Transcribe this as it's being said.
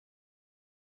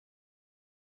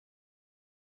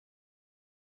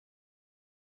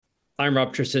I'm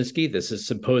Rob Trasinski. This is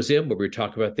Symposium, where we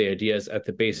talk about the ideas at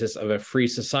the basis of a free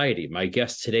society. My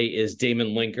guest today is Damon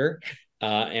Linker,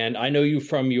 and I know you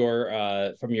from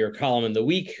your column in the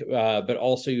Week, but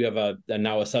also you have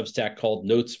now a Substack called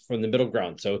Notes from the Middle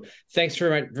Ground. So thanks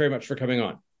very much for coming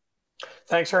on.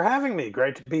 Thanks for having me.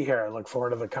 Great to be here. I look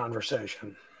forward to the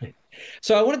conversation.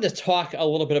 So I wanted to talk a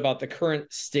little bit about the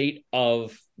current state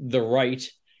of the right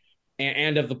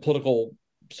and of the political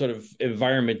sort of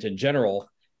environment in general.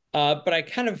 But I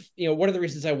kind of, one of the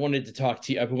reasons I wanted to talk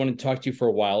to you, I've been wanting to talk to you for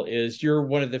a while, is you're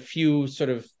one of the few sort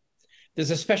of, there's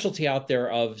a specialty out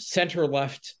there of center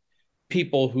left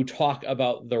people who talk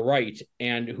about the right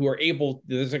and who are able,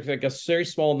 there's like a very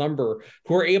small number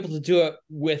who are able to do it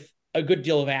with a good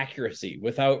deal of accuracy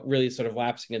without really sort of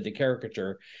lapsing into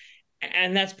caricature.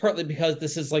 And that's partly because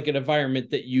this is like an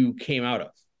environment that you came out of.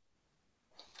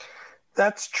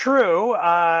 That's true.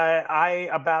 I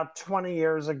about 20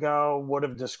 years ago would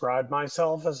have described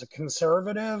myself as a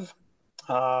conservative.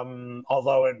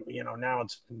 Although now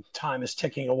time is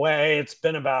ticking away. It's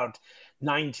been about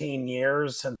 19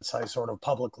 years since I sort of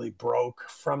publicly broke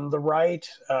from the right.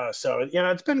 So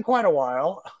it's been quite a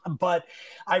while, but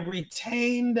I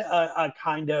retained a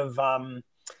kind of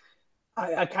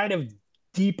a kind of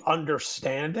deep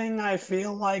understanding, I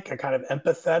feel like, a kind of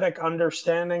empathetic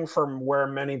understanding from where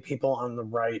many people on the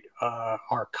right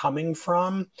are coming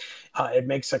from. It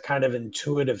makes a kind of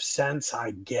intuitive sense.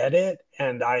 I get it.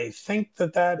 And I think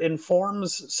that that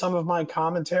informs some of my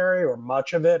commentary or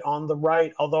much of it on the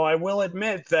right. Although I will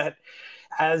admit that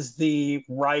as the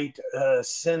right,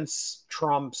 since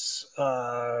Trump's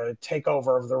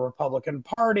takeover of the Republican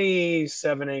Party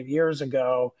 7, 8 years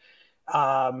ago,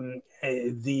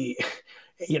 the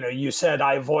you said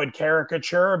I avoid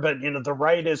caricature, but the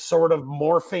right is sort of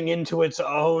morphing into its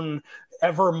own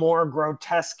ever more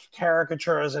grotesque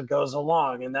caricature as it goes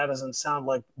along, and that doesn't sound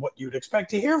like what you'd expect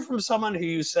to hear from someone who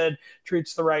you said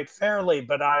treats the right fairly.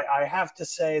 But I have to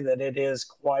say that it is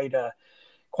quite a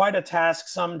task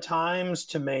sometimes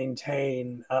to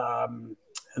maintain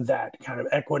that kind of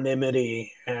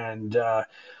equanimity and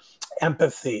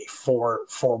empathy for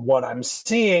what I'm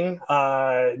seeing.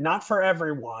 Not for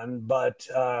everyone, but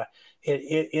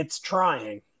it's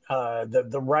trying.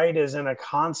 The right is in a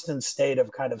constant state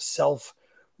of kind of self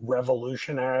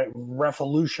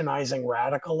revolutionizing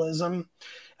radicalism.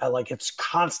 Like it's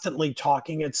constantly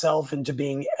talking itself into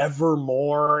being ever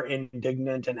more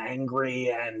indignant and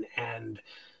angry and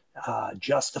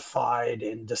justified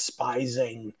in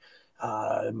despising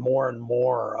more and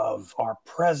more of our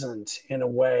present in a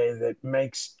way that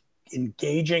makes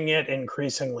engaging it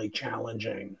increasingly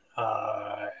challenging.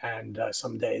 And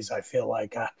some days I feel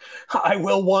like I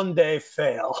will one day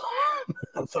fail,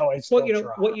 though I Well, still try.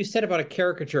 what you said about a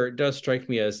caricature, it does strike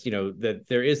me as, that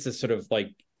there is this sort of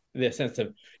like the sense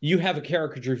of you have a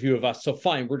caricature view of us, so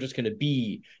fine, we're just going to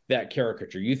be that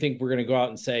caricature. You think we're going to go out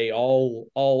and say all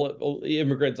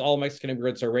immigrants, all Mexican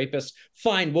immigrants are rapists?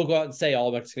 Fine, we'll go out and say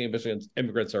all Mexican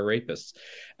immigrants are rapists.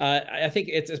 I think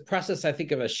it's a process, I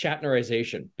think, of a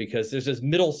Shatnerization, because there's this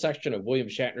middle section of William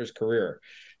Shatner's career,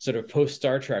 sort of post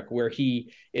Star Trek, where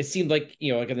it seemed like,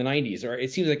 like in the 90s, or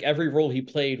it seems like every role he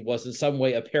played was in some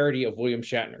way a parody of William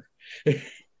Shatner.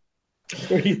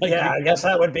 Where he like Yeah, I guess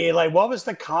became that would be like, what was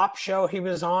the cop show he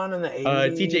was on in the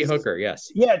TJ 80s? Hooker,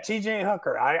 yes. Yeah, TJ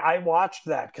Hooker. I watched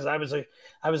that because I was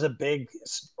a big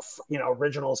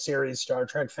original series Star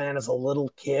Trek fan as a little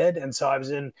kid, and so I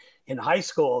was in high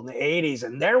school in the 80s,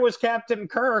 and there was Captain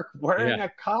Kirk wearing Yeah. a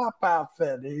cop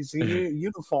outfit. He's a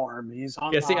uniform. He's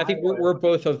on Yeah, the see, I think we're highway.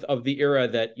 both of the era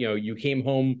that you came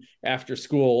home after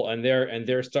school and the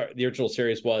original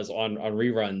series was on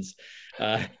reruns.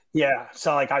 Uh, Yeah,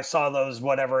 so like I saw those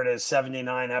whatever it is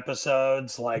 79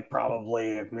 episodes like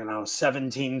probably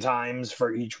 17 times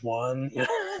for each one. right,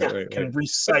 right, right. Can But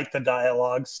recite the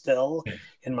dialogue still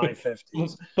in my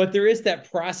 50s. but there is that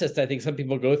process I think some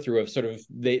people go through of sort of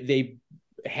they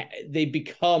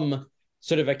become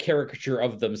sort of a caricature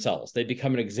of themselves. They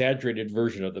become an exaggerated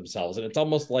version of themselves, and it's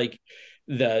almost like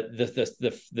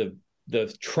the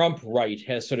Trump right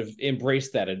has sort of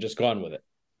embraced that and just gone with it.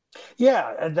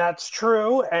 Yeah, and that's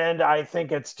true. And I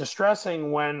think it's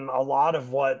distressing when a lot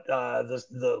of what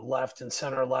the left and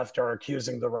center left are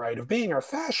accusing the right of being are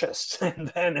fascists.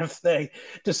 And then if they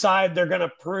decide they're going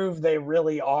to prove they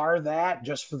really are that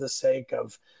just for the sake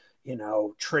of,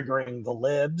 triggering the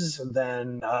libs,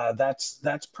 then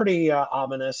that's pretty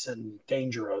ominous and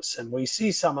dangerous. And we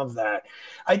see some of that.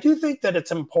 I do think that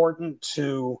it's important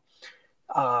to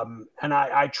and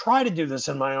I try to do this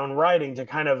in my own writing to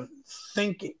kind of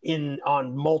think in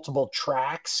on multiple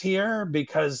tracks here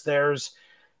because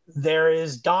there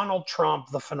is Donald Trump,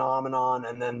 the phenomenon,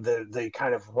 and then the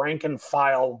kind of rank and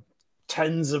file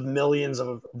tens of millions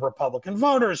of Republican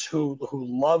voters who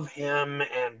love him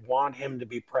and want him to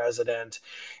be president.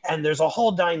 And there's a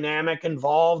whole dynamic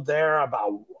involved there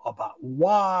about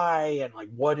why and like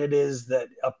what it is that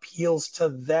appeals to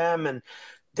them. And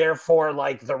therefore,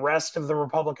 like the rest of the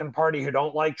Republican Party who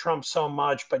don't like Trump so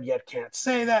much, but yet can't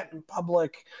say that in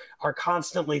public, are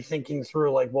constantly thinking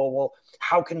through, like, well,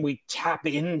 how can we tap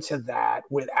into that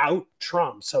without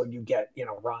Trump? So you get,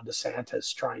 Ron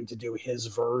DeSantis trying to do his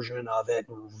version of it,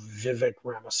 Vivek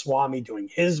Ramaswamy doing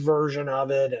his version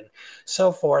of it, and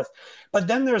so forth. But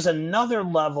then there's another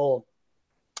level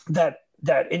that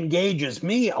engages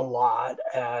me a lot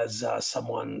as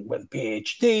someone with a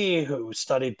PhD who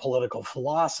studied political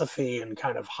philosophy and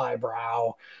kind of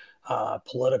highbrow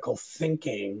political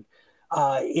thinking,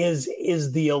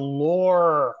 is the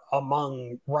allure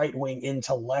among right-wing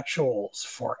intellectuals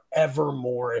for ever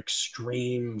more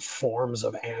extreme forms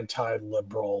of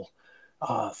anti-liberal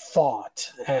thought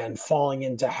and falling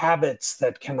into habits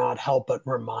that cannot help but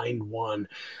remind one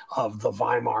of the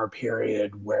Weimar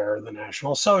period, where the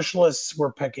National Socialists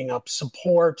were picking up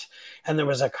support. And there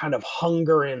was a kind of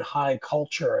hunger in high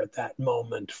culture at that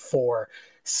moment for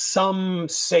some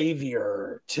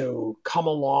savior to come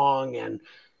along and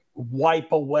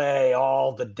wipe away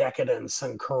all the decadence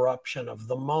and corruption of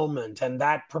the moment. And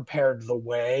that prepared the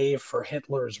way for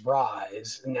Hitler's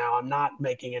rise. Now, I'm not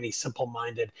making any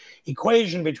simple-minded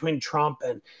equation between Trump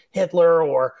and Hitler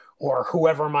or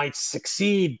whoever might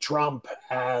succeed Trump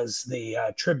as the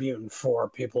tribune for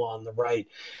people on the right.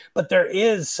 But there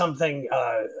is something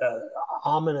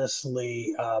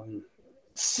ominously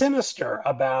sinister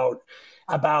about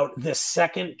this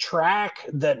second track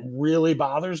that really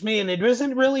bothers me. And it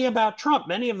isn't really about Trump.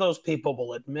 Many of those people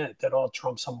will admit that, oh,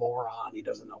 Trump's a moron. He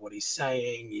doesn't know what he's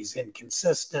saying. He's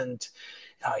inconsistent.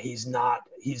 He's not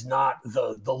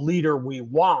the leader we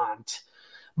want.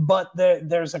 But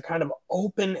there's a kind of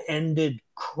open-ended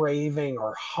craving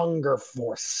or hunger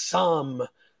for some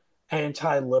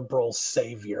anti-liberal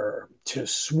savior to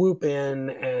swoop in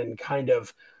and kind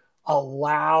of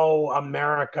allow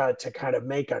America to kind of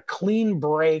make a clean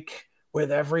break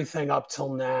with everything up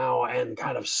till now and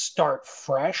kind of start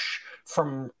fresh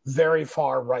from very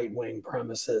far right-wing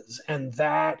premises. And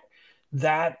that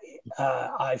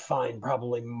I find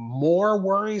probably more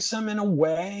worrisome in a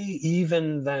way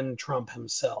even than Trump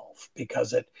himself,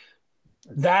 because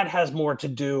that has more to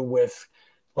do with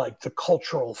like the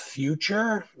cultural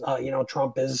future.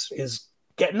 Trump is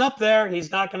getting up there. He's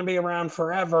not going to be around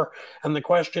forever. And the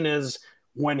question is,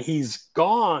 when he's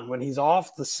gone, when he's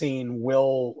off the scene,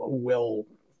 will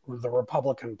the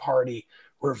Republican Party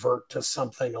revert to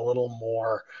something a little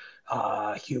more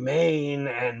humane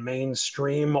and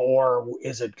mainstream, or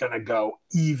is it going to go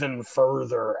even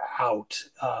further out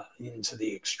into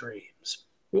the extremes?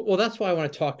 Well, that's why I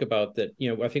want to talk about that.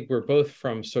 I think we're both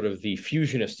from sort of the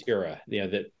fusionist era.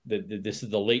 That this is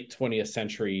the late 20th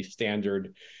century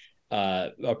standard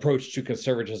approach to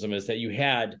conservatism, is that you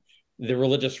had the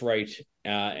religious right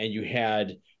and you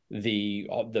had the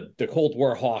Cold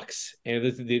War hawks, and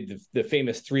the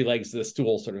famous three legs of the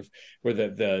stool, sort of, where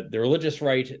the religious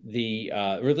right, the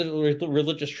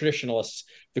religious traditionalists,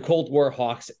 the Cold War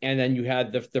hawks, and then you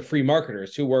had the free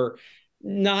marketers, who were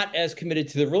not as committed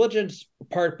to the religion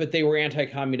part, but they were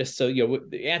anti-communist. So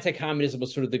anti-communism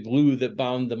was sort of the glue that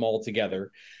bound them all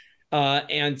together.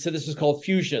 And so this was called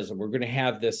fusionism. We're going to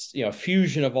have this,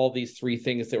 fusion of all these three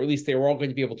things, that, or at least they were all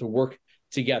going to be able to work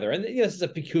together. And this is a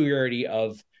peculiarity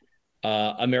of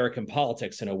American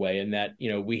politics in a way, in that,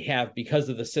 we have, because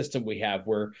of the system we have,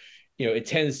 where, it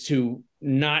tends to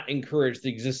not encourage the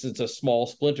existence of small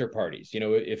splinter parties.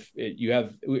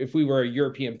 If we were a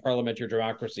European parliamentary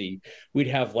democracy, we'd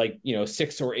have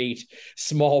 6 or 8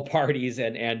 small parties,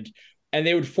 and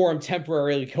they would form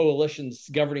temporarily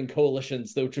governing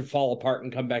coalitions that would fall apart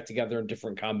and come back together in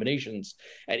different combinations,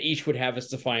 and each would have its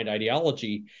defined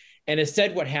ideology. And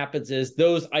instead, what happens is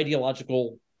those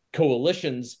ideological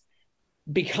coalitions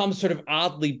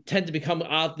tend to become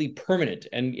oddly permanent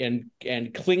and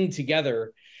cling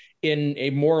together in a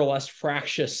more or less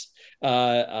fractious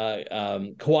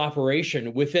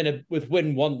cooperation within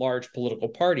one large political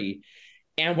party.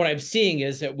 And what I'm seeing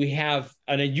is that we have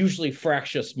an unusually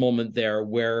fractious moment there,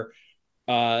 where,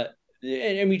 and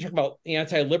we talk about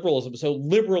anti-liberalism. So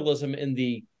liberalism in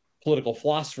the political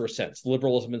philosopher sense,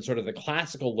 liberalism in sort of the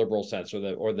classical liberal sense,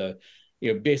 or the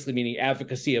basically meaning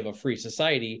advocacy of a free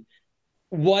society,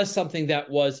 was something that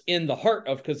was in the heart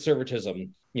of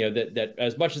conservatism. That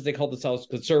as much as they called themselves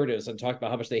conservatives and talked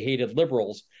about how much they hated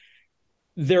liberals,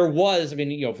 there was, I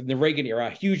mean, from the Reagan era,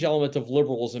 a huge element of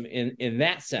liberalism in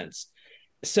that sense.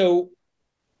 So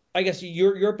I guess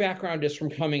your background is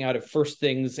from coming out of First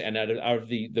Things and out of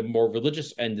the more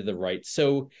religious end of the right.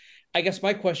 So I guess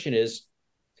my question is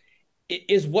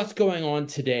what's going on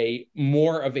today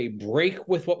more of a break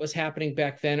with what was happening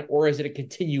back then, or is it a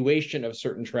continuation of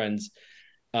certain trends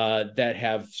that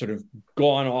have sort of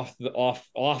gone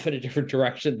off in a different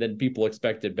direction than people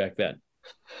expected back then?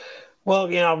 Well,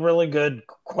 really good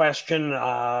question.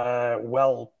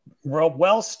 Well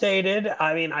stated.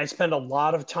 I mean, I spend a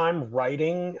lot of time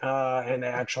writing, and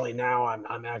actually now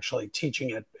I'm actually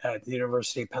teaching at the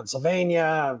University of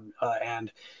Pennsylvania,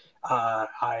 and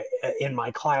I in my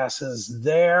classes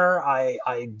there,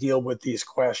 I deal with these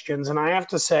questions, and I have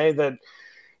to say that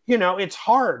it's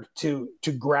hard to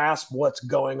grasp what's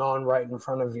going on right in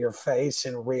front of your face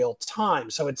in real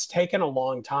time. So it's taken a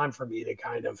long time for me to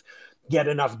kind of get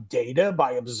enough data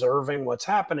by observing what's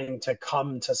happening to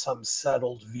come to some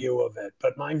settled view of it.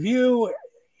 But my view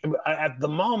at the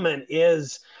moment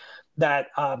is that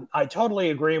I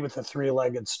totally agree with the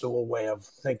three-legged stool way of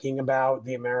thinking about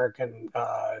the American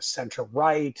center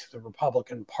right, the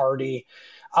Republican Party.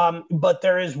 But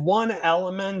there is one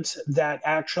element that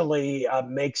actually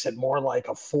makes it more like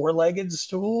a four-legged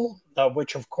stool,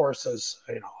 which of course is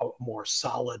a more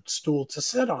solid stool to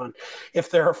sit on if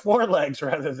there are four legs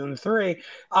rather than three.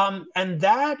 And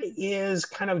that is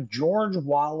kind of George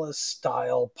Wallace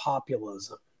style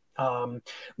populism.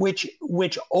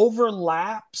 Which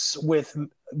overlaps with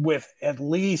at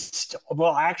least,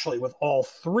 well, actually with all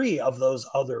three of those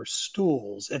other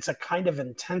stools. It's a kind of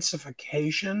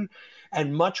intensification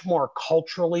and much more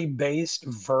culturally based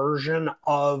version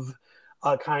of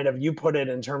a kind of, you put it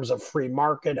in terms of free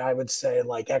market, I would say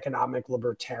like economic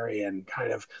libertarian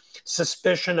kind of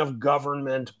suspicion of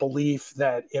government, belief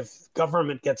that if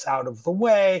government gets out of the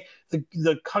way,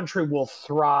 the country will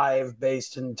thrive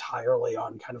based entirely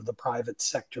on kind of the private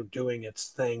sector doing its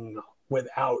thing with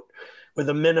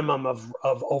a minimum of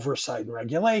oversight and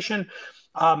regulation.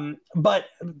 But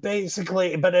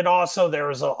it also, there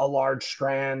is a large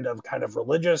strand of kind of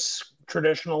religious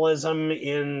traditionalism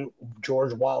in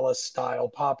George Wallace style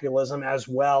populism, as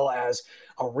well as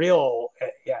a real,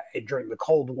 during the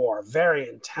Cold War, very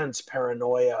intense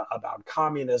paranoia about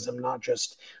communism, not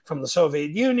just from the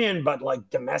Soviet Union, but like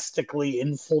domestically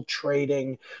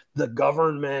infiltrating the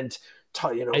government.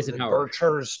 The Eisenhower.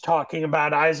 Birchers talking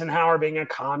about Eisenhower being a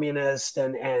communist,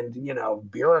 and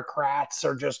bureaucrats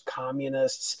are just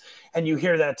communists, and you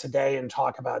hear that today and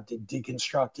talk about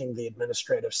deconstructing the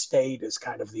administrative state is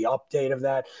kind of the update of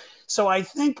that. So I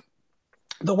think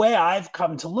the way I've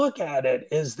come to look at it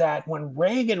is that when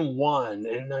Reagan won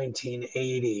in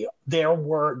 1980, there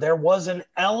was an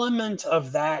element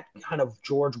of that kind of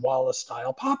George Wallace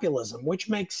style populism, which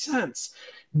makes sense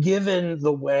given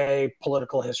the way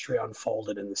political history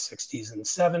unfolded in the 60s and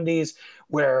 70s,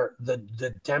 where the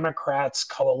Democrats'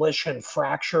 coalition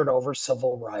fractured over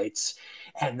civil rights.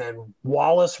 And then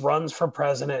Wallace runs for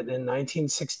president in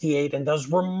 1968 and does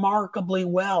remarkably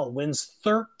well, wins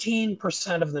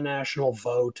 13% of the national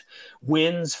vote,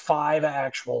 wins 5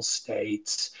 actual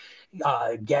states,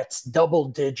 gets double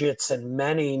digits in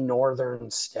many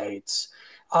northern states.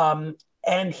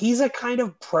 And he's a kind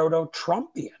of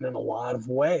proto-Trumpian in a lot of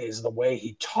ways. The way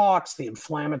he talks, the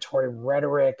inflammatory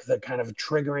rhetoric, the kind of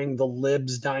triggering the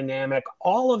libs dynamic,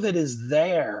 all of it is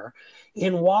there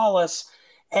in Wallace.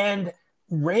 And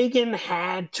Reagan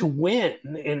had to win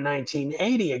in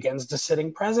 1980 against a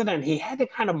sitting president. He had to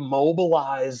kind of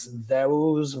mobilize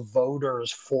those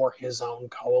voters for his own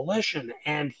coalition,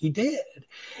 and he did.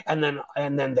 And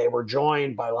then they were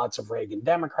joined by lots of Reagan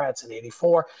Democrats in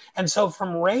 84. And so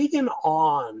from Reagan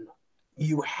on,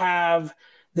 you have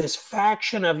this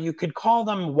faction of, you could call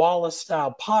them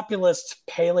Wallace-style populists,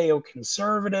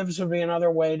 paleo-conservatives would be another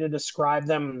way to describe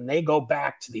them. And they go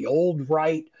back to the old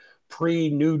right,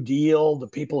 pre-New Deal, the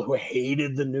people who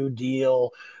hated the New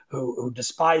Deal, who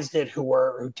despised it,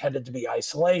 who tended to be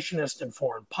isolationist in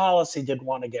foreign policy, didn't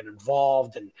want to get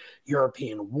involved in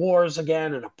European wars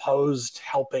again, and opposed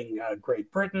helping Great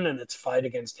Britain in its fight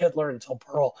against Hitler until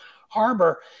Pearl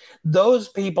Harbor. Those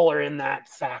people are in that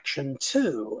faction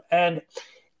too. And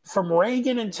from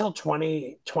Reagan until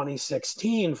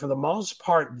 2016, for the most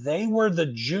part, they were the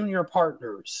junior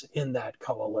partners in that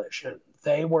coalition.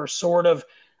 They were sort of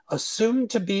assumed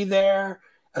to be there,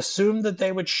 assumed that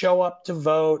they would show up to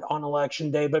vote on election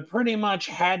day, but pretty much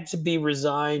had to be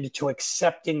resigned to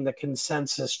accepting the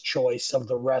consensus choice of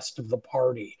the rest of the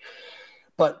party.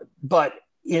 But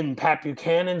In Pat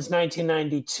Buchanan's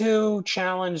 1992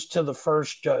 challenge to the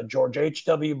first George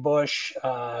H.W. Bush,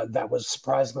 that was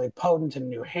surprisingly potent in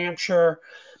New Hampshire.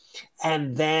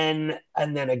 And then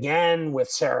again with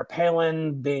Sarah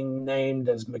Palin being named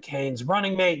as McCain's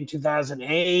running mate in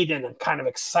 2008, and a kind of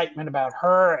excitement about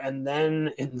her. And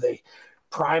then in the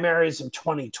primaries in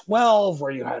 2012,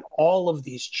 where you had all of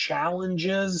these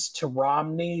challenges to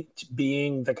Romney to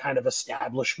being the kind of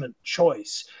establishment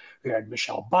choice. We had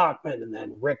Michelle Bachmann, and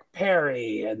then Rick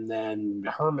Perry, and then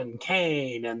Herman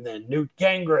Cain, and then Newt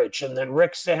Gingrich, and then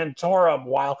Rick Santorum,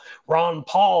 while Ron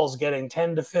Paul's getting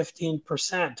 10 to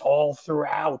 15% all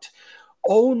throughout.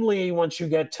 Only once you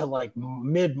get to like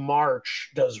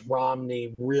mid-March does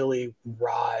Romney really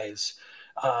rise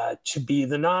to be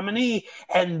the nominee.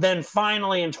 And then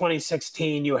finally in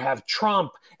 2016, you have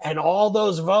Trump, and all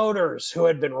those voters who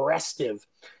had been restive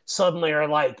suddenly are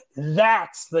like,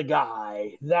 that's the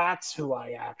guy. That's who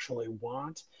I actually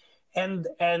want.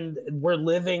 And we're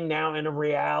living now in a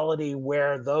reality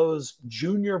where those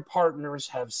junior partners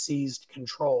have seized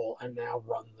control and now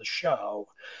run the show.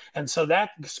 And so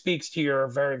that speaks to your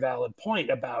very valid point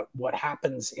about what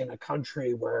happens in a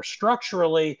country where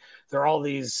structurally there are all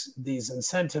these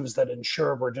incentives that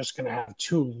ensure we're just going to have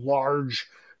two large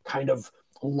kind of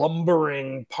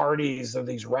lumbering parties or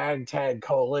these ragtag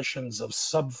coalitions of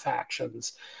sub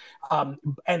factions.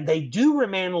 And they do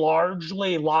remain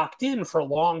largely locked in for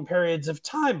long periods of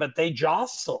time, but they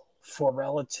jostle for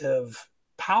relative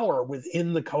power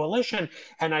within the coalition.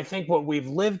 And I think what we've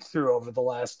lived through over the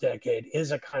last decade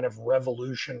is a kind of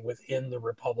revolution within the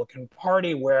Republican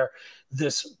Party where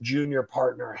this junior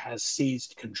partner has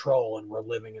seized control, and we're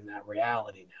living in that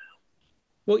reality now.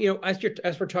 Well,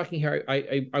 as we're talking here,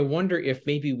 I wonder if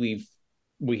maybe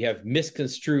we have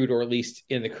misconstrued, or at least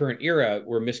in the current era,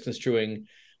 we're misconstruing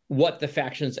what the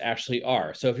factions actually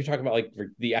are. So if you talk about like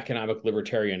the economic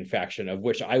libertarian faction, of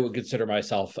which I would consider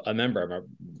myself a member, I'm a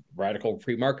radical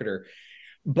free marketer.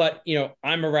 But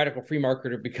I'm a radical free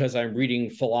marketer because I'm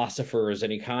reading philosophers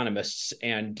and economists,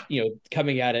 and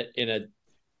coming at it in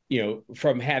a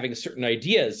from having certain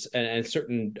ideas and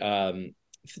certain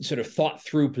sort of thought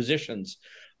through positions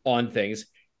on things,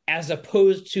 as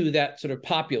opposed to that sort of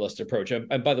populist approach.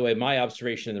 And by the way, my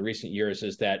observation in the recent years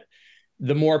is that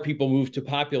the more people move to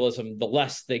populism, the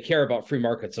less they care about free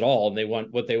markets at all.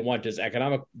 And what they want is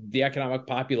the economic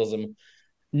populism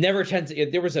never tends to.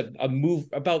 There was a move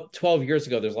about 12 years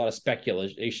ago. There's a lot of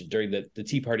speculation during the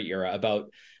Tea Party era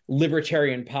about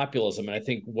libertarian populism. And I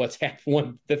think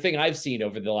the thing I've seen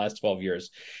over the last 12 years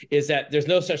is that there's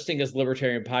no such thing as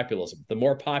libertarian populism. The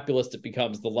more populist it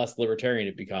becomes, the less libertarian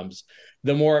it becomes.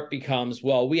 The more it becomes,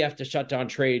 well, we have to shut down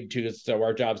trade so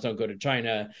our jobs don't go to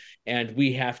China, and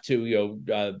we have to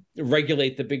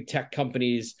regulate the big tech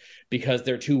companies because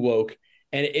they're too woke.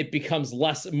 And it becomes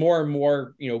more and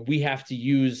more, we have to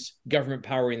use government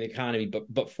power in the economy,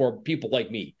 but for people like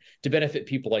me, to benefit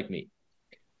people like me.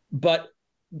 But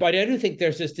I do think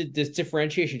there's this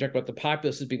differentiation. You talk about the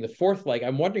populists as being the fourth leg.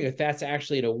 I'm wondering if that's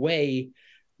actually, in a way,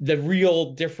 the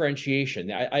real differentiation.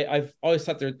 I've always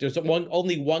thought there's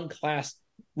only one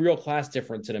real class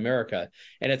difference in America,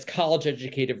 and it's college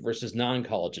educated versus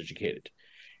non-college educated.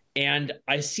 And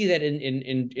I see that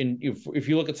if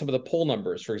you look at some of the poll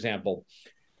numbers, for example,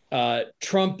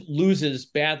 Trump loses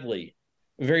badly,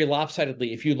 very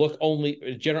lopsidedly. If you look only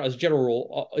as a general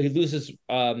rule, he loses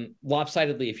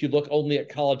lopsidedly if you look only at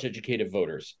college educated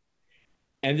voters.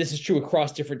 And this is true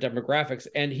across different demographics.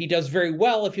 And he does very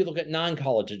well if you look at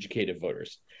non-college educated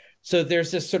voters. So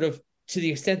there's this sort of, to the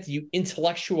extent that you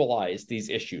intellectualize these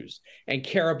issues and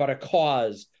care about a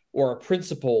cause or a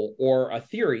principle or a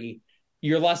theory,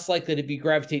 you're less likely to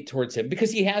gravitate towards him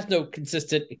because he has no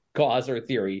consistent cause or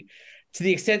theory. To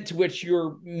the extent to which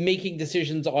you're making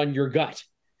decisions on your gut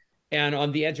and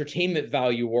on the entertainment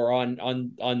value, or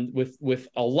on with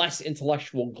a less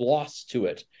intellectual gloss to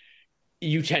it,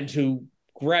 you tend to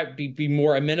be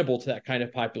more amenable to that kind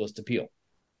of populist appeal.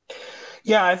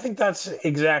 Yeah, I think that's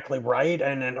exactly right.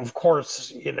 And of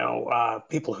course,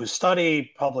 people who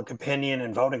study public opinion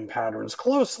and voting patterns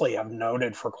closely have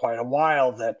noted for quite a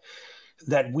while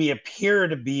that we appear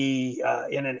to be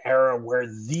in an era where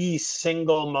the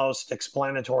single most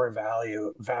explanatory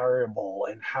variable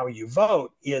in how you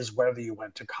vote is whether you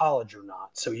went to college or not.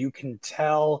 So you can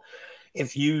tell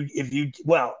if you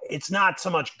well, it's not so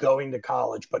much going to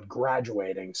college, but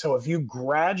graduating. So if you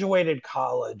graduated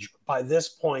college, by this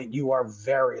point, you are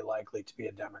very likely to be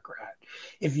a Democrat.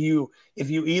 If you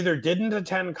either didn't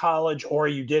attend college or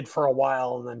you did for a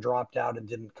while and then dropped out and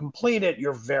didn't complete it,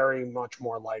 you're very much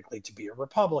more likely to be a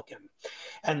Republican.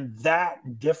 And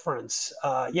that difference,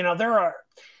 there are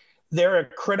there are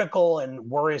critical and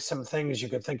worrisome things you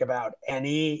could think about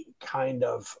any kind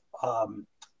of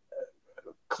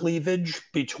cleavage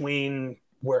between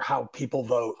where how people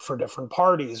vote for different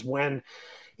parties. When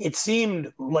it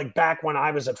seemed like back when I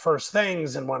was at First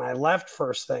Things and when I left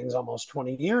First Things almost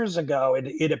 20 years ago,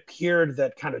 it appeared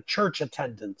that kind of church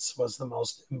attendance was the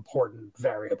most important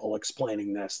variable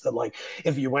explaining this. That, like,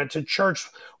 if you went to church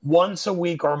once a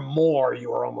week or more,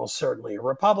 you were almost certainly a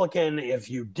Republican. If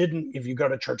you didn't, if you go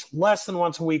to church less than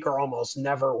once a week or almost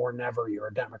never or never, you're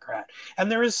a Democrat.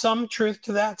 And there is some truth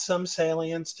to that, some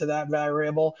salience to that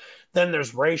variable. Then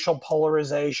there's racial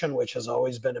polarization, which has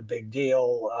always been a big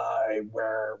deal,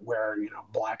 where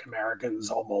Black Americans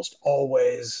almost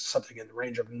always, something in the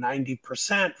range of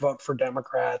 90%, vote for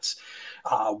Democrats.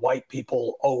 White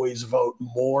people always vote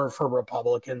more for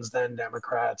Republicans than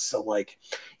Democrats. So, like,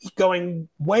 going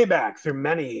way back through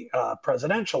many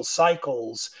presidential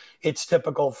cycles, it's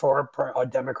typical for a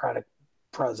Democratic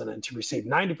president to receive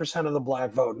 90% of the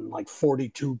Black vote and like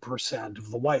 42%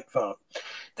 of the white vote.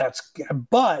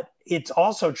 But it's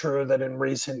also true that in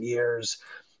recent years,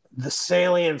 the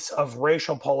salience of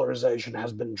racial polarization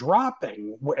has been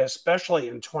dropping, especially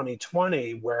in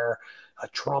 2020, where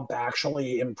Trump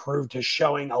actually improved his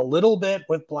showing a little bit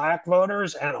with Black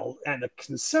voters and a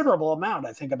considerable amount,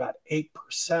 I think about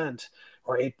 8%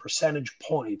 or 8 percentage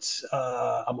points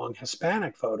among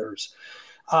Hispanic voters.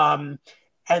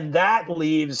 And that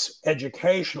leaves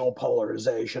educational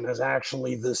polarization as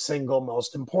actually the single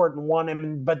most important one. I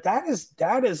mean, but that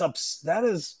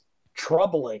is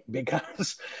troubling,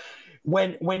 because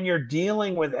when you're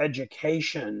dealing with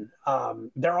education,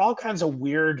 there are all kinds of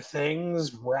weird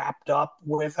things wrapped up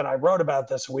with. And I wrote about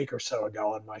this a week or so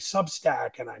ago on my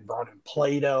Substack, and I brought in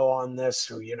Plato on this,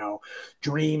 who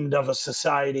dreamed of a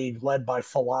society led by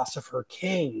philosopher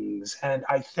kings. And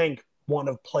I think one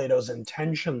of Plato's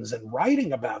intentions in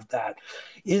writing about that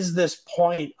is this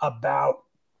point about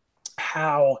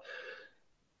how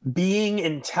being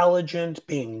intelligent,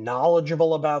 being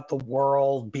knowledgeable about the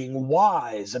world, being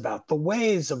wise about the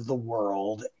ways of the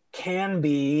world can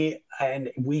be,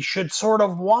 and we should sort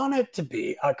of want it to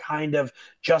be, a kind of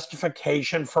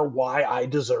justification for why I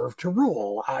deserve to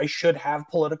rule. I should have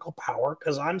political power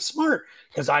because I'm smart,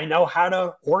 because I know how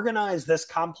to organize this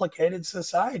complicated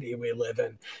society we live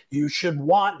in. You should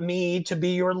want me to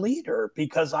be your leader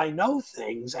because I know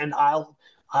things, and I'll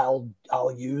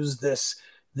use this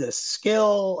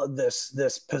skill,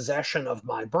 this possession of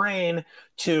my brain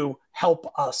to help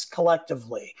us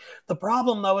collectively. The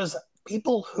problem, though, is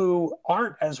people who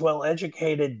aren't as well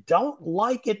educated don't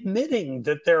like admitting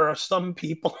that there are some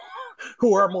people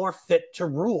who are more fit to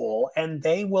rule, and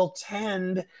they will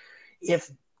tend,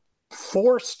 if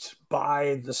forced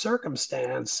by the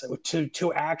circumstance,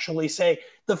 to actually say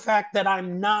the fact that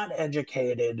I'm not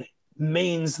educated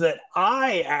means that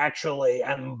I actually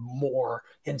am more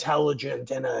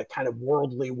intelligent in a kind of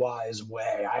worldly wise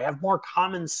way. I have more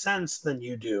common sense than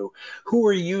you do. Who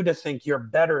are you to think you're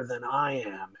better than I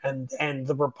am? And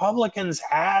the Republicans,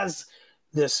 as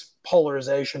this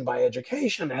polarization by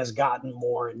education has gotten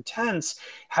more intense,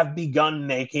 have begun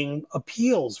making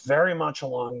appeals very much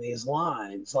along these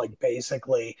lines. Like,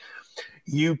 basically,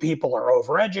 you people are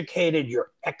overeducated,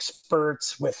 you're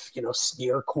experts, with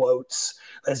sneer quotes,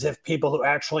 as if people who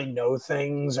actually know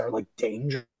things are like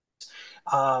dangerous.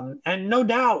 And no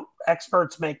doubt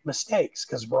experts make mistakes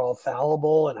because we're all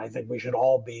fallible, and I think we should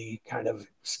all be kind of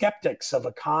skeptics of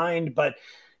a kind. But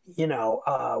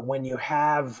when you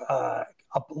have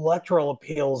electoral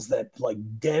appeals that like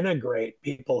denigrate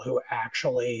people who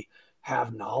actually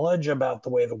have knowledge about the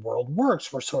way the world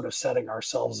works, we're sort of setting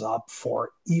ourselves up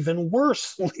for even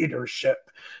worse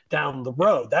leadership down the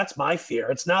road. That's my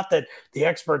fear. It's not that the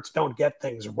experts don't get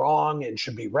things wrong and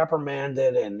should be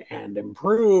reprimanded and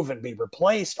improve and be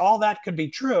replaced. All that could be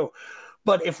true.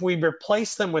 But if we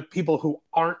replace them with people who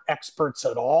aren't experts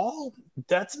at all,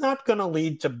 that's not going to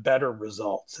lead to better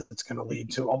results. It's going to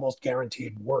lead to almost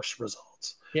guaranteed worse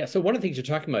results. Yeah. So one of the things you're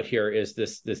talking about here is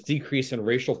this decrease in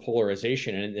racial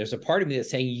polarization, and there's a part of me that's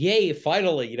saying, "Yay!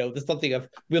 Finally!" This is something I've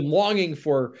been longing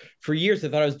for years. I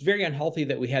thought it was very unhealthy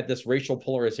that we had this racial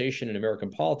polarization in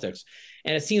American politics,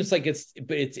 and it seems like it's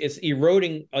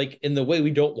eroding, like, in the way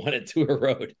we don't want it to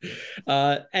erode.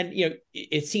 And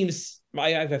it seems,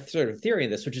 I have a sort of theory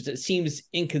in this, which is it seems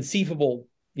inconceivable.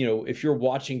 If you're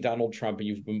watching Donald Trump and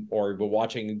you've been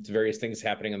watching various things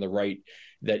happening on the right,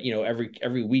 that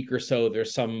every week or so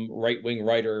there's some right-wing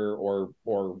writer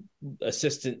or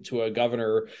assistant to a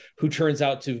governor who turns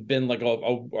out to have been like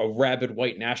a rabid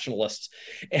white nationalist,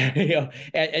 and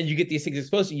and you get these things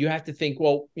exposed, and you have to think,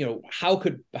 well, how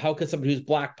could somebody who's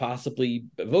Black possibly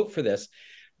vote for this?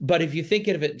 But if you think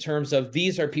of it in terms of,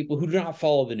 these are people who do not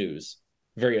follow the news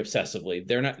very obsessively.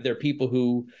 They're people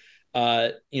who,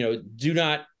 do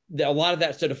not, a lot of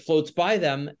that sort of floats by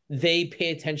them. They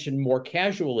pay attention more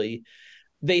casually.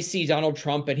 They see Donald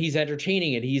Trump and he's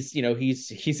entertaining, and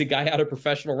he's a guy out of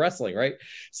professional wrestling, right?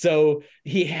 So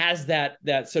he has that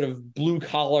sort of blue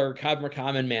collar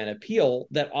common man appeal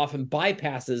that often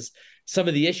bypasses some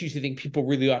of the issues you think people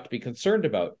really ought to be concerned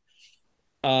about.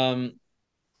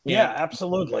 Yeah,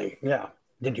 absolutely. Yeah.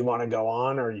 Did you want to go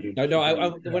on, or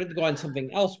I wanted to go on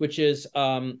something else, which is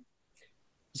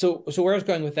so where I was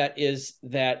going with that is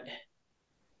that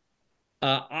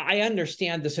I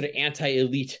understand the sort of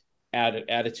anti-elite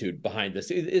attitude behind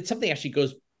this. It's something that actually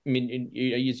goes. I mean,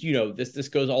 this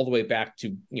goes all the way back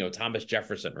to Thomas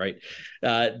Jefferson, right?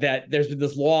 That there's been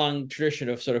this long tradition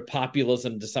of sort of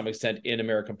populism to some extent in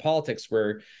American politics,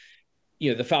 where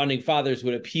the founding fathers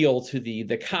would appeal to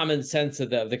the common sense of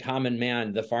the common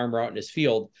man, the farmer out in his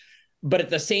field. But at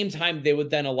the same time, they would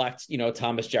then elect,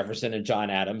 Thomas Jefferson and John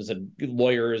Adams and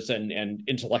lawyers and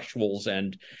intellectuals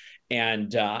and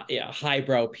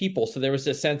highbrow people. So there was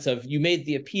a sense of, you made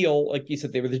the appeal, like you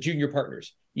said, they were the junior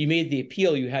partners. You made the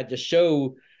appeal. You had to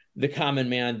show the common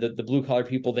man, the blue collar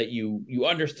people, that you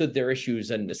understood their issues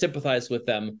and sympathized with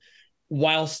them,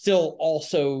 while still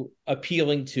also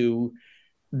appealing to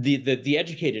the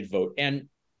educated vote. And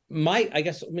I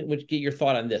guess, would get your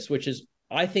thought on this, which is,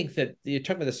 I think that you're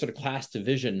talking about this sort of class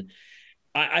division.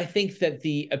 I think that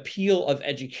the appeal of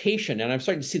education, and I'm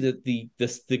starting to see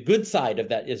the good side of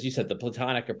that, as you said, the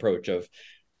Platonic approach of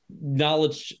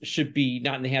knowledge should be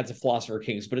not in the hands of philosopher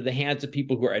kings, but in the hands of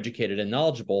people who are educated and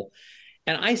knowledgeable.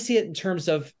 And I see it in terms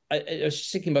of, I was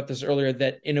just thinking about this earlier,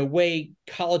 that in a way,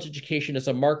 college education is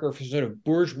a marker for sort of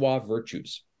bourgeois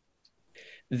virtues.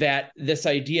 That this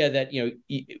idea that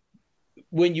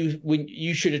when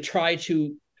you should try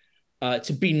to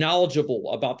be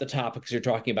knowledgeable about the topics you're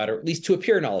talking about, or at least to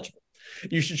appear knowledgeable,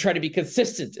 you should try to be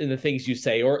consistent in the things you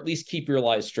say, or at least keep your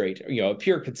lies straight,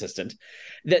 appear consistent.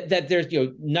 That there's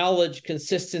knowledge,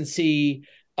 consistency,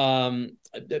 having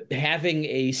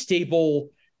a stable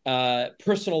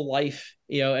personal life,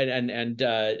 and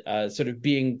sort of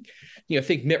being,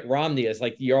 think Mitt Romney as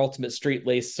like your ultimate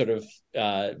straight-laced sort of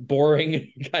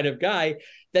boring kind of guy.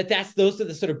 Those are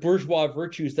the sort of bourgeois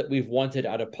virtues that we've wanted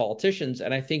out of politicians.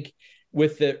 And I think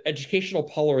with the educational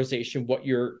polarization, what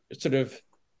you're sort of,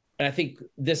 and I think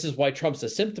this is why Trump's a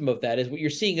symptom of that, is what you're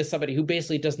seeing is somebody who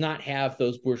basically does not have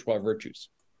those bourgeois virtues.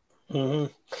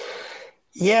 Mm-hmm.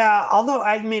 Yeah, although,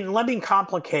 I mean, let me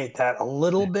complicate that a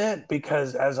little bit,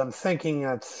 because as I'm thinking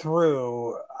that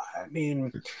through, I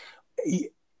mean,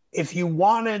 if you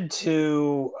wanted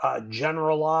to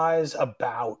generalize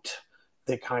about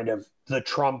the kind of the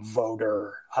Trump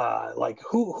voter, like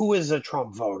who is a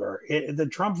Trump voter? The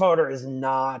Trump voter is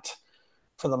not,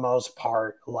 for the most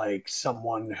part, like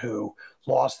someone who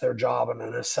lost their job on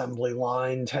an assembly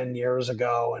line 10 years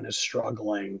ago and is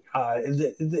struggling.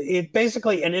 It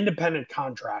basically, an independent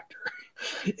contractor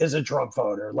is a Trump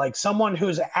voter, like someone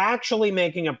who's actually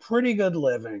making a pretty good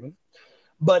living,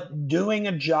 but doing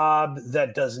a job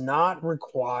that does not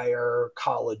require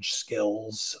college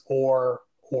skills or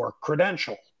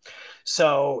credential.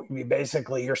 So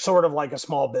you're sort of like a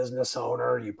small business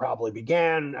owner. You probably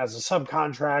began as a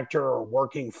subcontractor or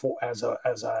working for as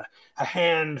a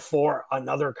hand for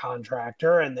another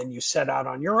contractor, and then you set out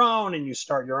on your own and you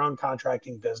start your own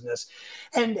contracting business.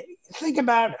 And think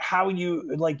about how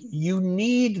you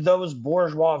need those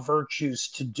bourgeois virtues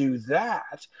to do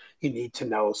that. You need to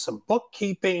know some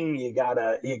bookkeeping. You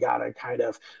gotta kind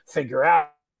of figure out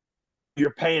you're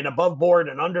paying above board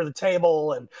and under the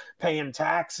table, and paying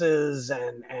taxes,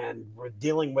 and we're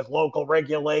dealing with local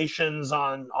regulations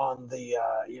on the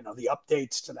the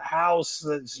updates to the house.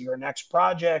 That's your next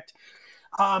project.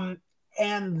 And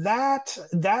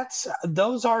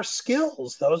those are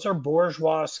skills. Those are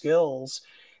bourgeois skills,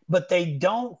 but they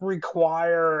don't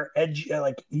require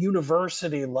like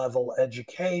university level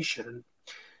education.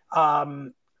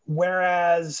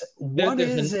 Whereas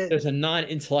there's a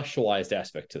non-intellectualized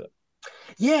aspect to it.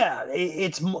 Yeah,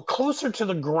 it's closer to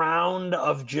the ground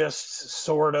of just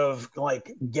sort of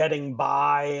like getting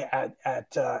by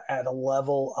at a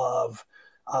level of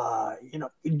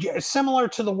similar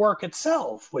to the work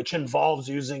itself, which involves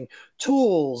using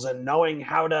tools and knowing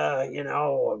how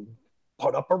to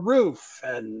put up a roof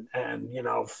and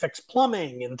fix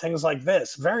plumbing and things like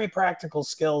this. Very practical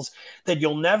skills that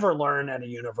you'll never learn at a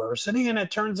university. And it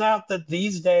turns out that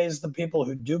these days, the people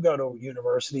who do go to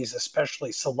universities,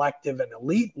 especially selective and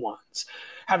elite ones,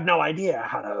 have no idea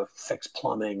how to fix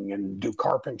plumbing and do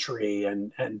carpentry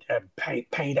and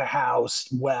paint a house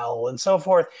well and so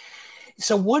forth.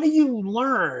 So what do you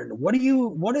learn? What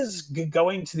does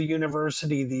going to the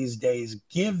university these days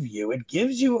give you? It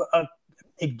gives you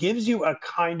a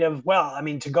kind of, well, I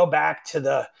mean, to go back to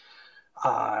the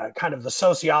kind of the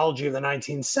sociology of the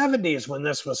 1970s when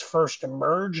this was first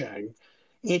emerging,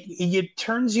 it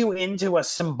turns you into a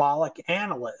symbolic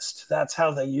analyst. That's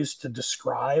how they used to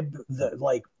describe the,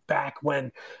 like, back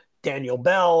when Daniel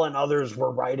Bell and others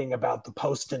were writing about the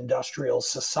post-industrial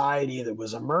society that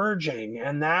was emerging,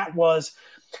 and that was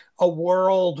a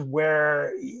world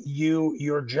where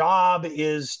your job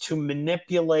is to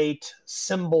manipulate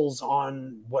symbols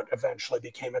on what eventually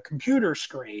became a computer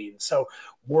screen. So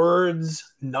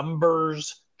words,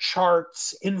 numbers,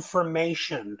 charts,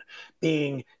 information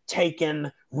being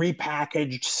taken,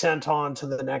 repackaged, sent on to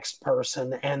the next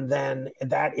person, and then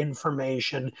that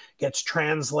information gets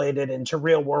translated into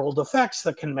real world effects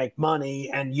that can make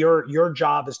money. And your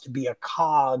job is to be a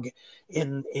cog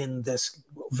in this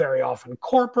very often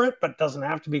corporate, but doesn't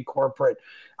have to be corporate,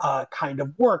 kind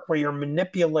of work where you're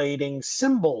manipulating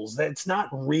symbols. It's not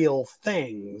real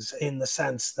things in the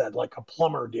sense that, like, a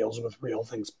plumber deals with real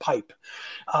things, pipe.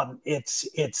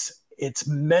 It's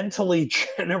mentally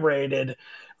generated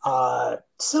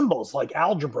symbols like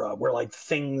algebra, where like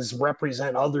things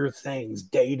represent other things,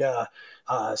 data,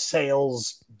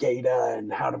 sales data,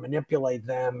 and how to manipulate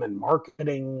them, and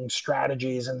marketing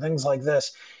strategies and things like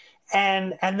this.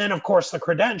 And then of course the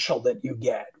credential that you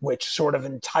get, which sort of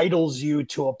entitles you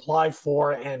to apply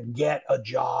for and get a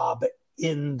job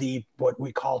in the what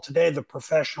we call today the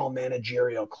professional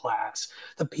managerial class,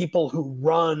 the people who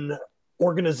run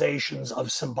organizations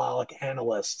of symbolic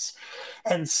analysts.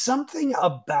 And something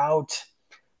about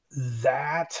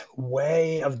that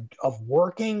way of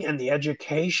working and the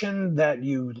education that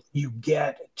you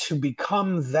get to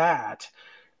become that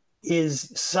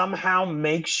is somehow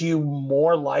makes you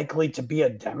more likely to be a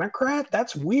Democrat.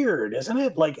 That's weird, isn't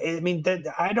it? Like, I mean,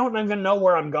 I don't even know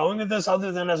where I'm going with this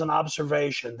other than as an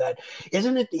observation that,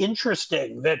 isn't it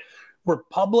interesting that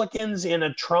Republicans in a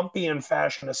Trumpian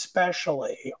fashion,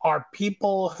 especially, are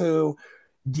people who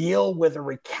deal with a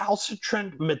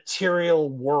recalcitrant material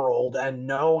world and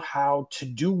know how to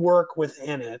do work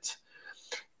within it,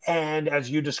 and as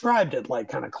you described it, like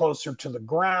kind of closer to the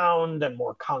ground and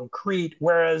more concrete,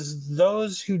 whereas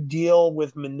those who deal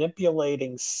with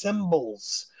manipulating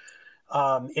symbols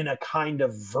in a kind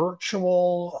of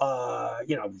virtual,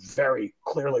 very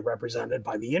clearly represented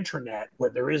by the internet, where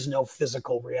there is no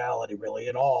physical reality really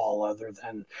at all, other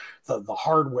than the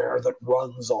hardware that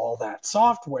runs all that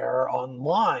software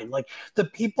online. Like, the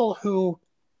people who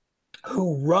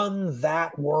run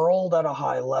that world at a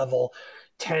high level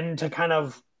tend to kind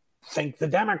of think the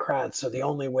Democrats are the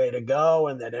only way to go,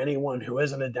 and that anyone who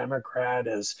isn't a Democrat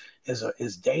is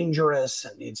dangerous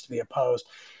and needs to be opposed.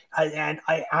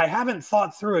 I haven't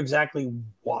thought through exactly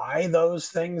why those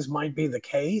things might be the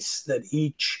case, that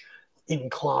each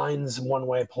inclines one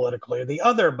way politically or the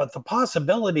other, but the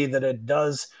possibility that it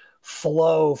does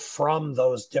flow from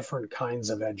those different kinds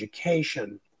of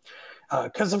education.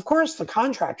 Because, of course, the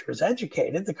contractor is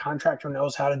educated. The contractor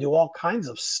knows how to do all kinds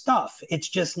of stuff. It's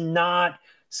just not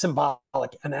symbolic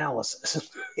analysis.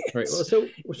 Right.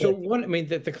 Well, one, I mean,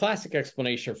 the classic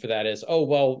explanation for that is, oh,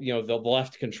 well, the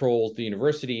left controls the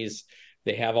universities.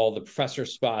 They have all the professor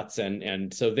spots.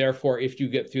 And so therefore, if you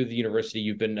get through the university,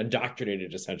 you've been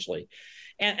indoctrinated, essentially.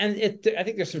 And I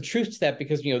think there's some truth to that,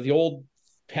 because, the old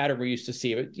pattern we used to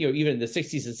see, even in the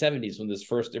 60s and 70s when this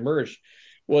first emerged,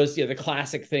 was, the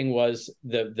classic thing was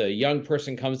the young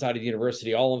person comes out of the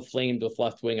university all inflamed with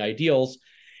left-wing ideals,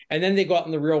 and then they go out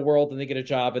in the real world and they get a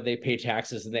job and they pay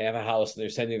taxes and they have a house and they're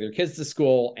sending their kids to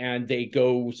school, and they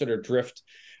go sort of drift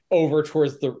over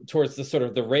towards the sort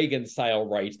of the Reagan style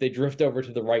right. They drift over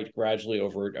to the right gradually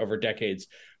over decades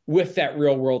with that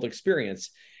real world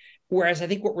experience. Whereas I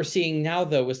think what we're seeing now,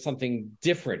 though, is something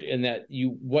different, in that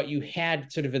what you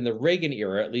had sort of in the Reagan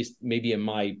era, at least maybe in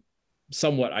my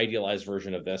somewhat idealized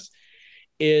version of this,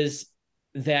 is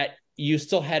that you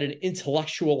still had an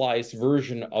intellectualized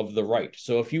version of the right.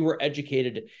 So if you were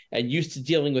educated and used to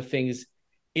dealing with things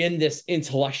in this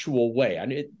intellectual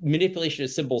way, manipulation of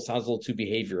symbols sounds a little too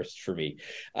behaviorist for me.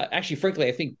 Actually, frankly,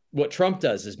 I think what Trump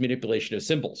does is manipulation of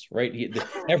symbols, right?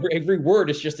 Every word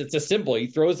is just, it's a symbol. He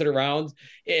throws it around.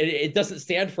 It doesn't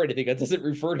stand for anything. It doesn't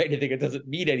refer to anything. It doesn't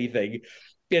mean anything.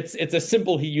 It's a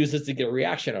symbol he uses to get a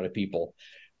reaction out of people.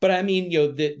 But I mean,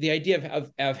 the idea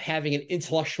of having an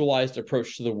intellectualized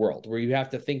approach to the world, where you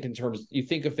have to think you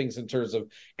think of things in terms of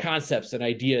concepts and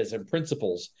ideas and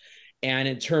principles, and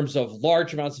in terms of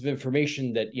large amounts of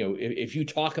information that, if you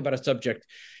talk about a subject,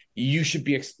 you should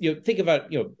be, think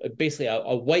about, basically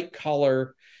a white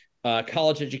collar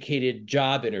college educated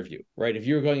job interview, right? If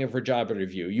you were going in for a job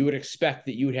interview, you would expect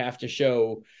that you would have to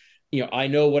show, I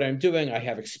know what I'm doing. I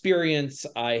have experience.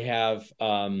 I have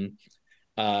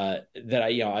that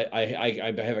I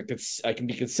have I can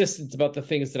be consistent about the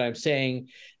things that I'm saying.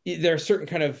 There are certain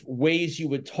kind of ways you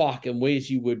would talk and ways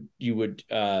you would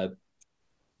a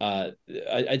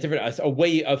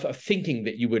way of thinking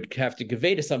that you would have to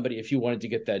convey to somebody if you wanted to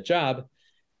get that job.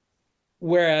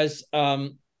 Whereas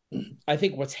I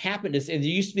think what's happened is, and there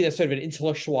used to be that sort of an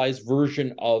intellectualized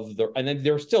version of and then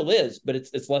there still is, but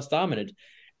it's less dominant,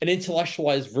 an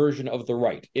intellectualized version of the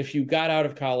right. If you got out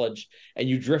of college and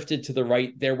you drifted to the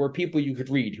right, there were people you could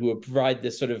read who would provide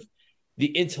this sort of the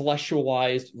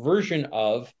intellectualized version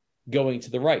of going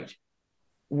to the right.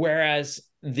 Whereas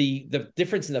the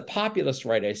difference in the populist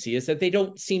right I see is that they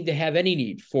don't seem to have any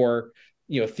need for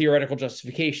theoretical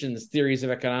justifications, theories of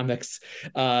economics,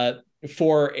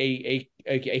 for a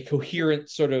coherent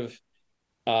sort of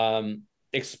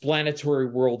explanatory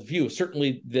worldview.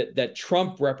 Certainly that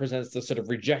Trump represents the sort of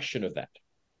rejection of that.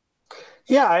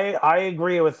 Yeah, I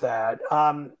agree with that.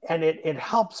 And it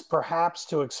helps perhaps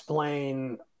to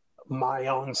explain my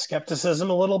own skepticism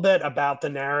a little bit about the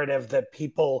narrative that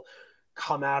people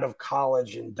come out of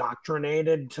college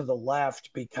indoctrinated to the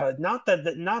left, because not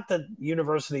that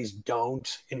universities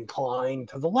don't incline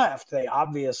to the left. They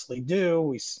obviously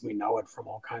do. We know it from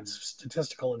all kinds of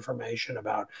statistical information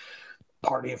about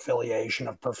party affiliation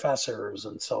of professors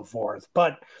and so forth.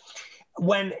 But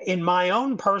when in my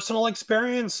own personal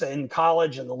experience in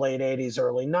college in the late 80s,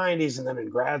 early 90s, and then in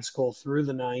grad school through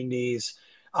the 90s,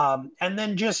 and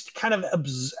then just kind of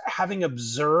having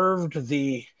observed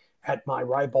at my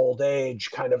ripe old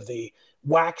age, kind of the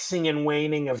waxing and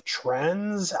waning of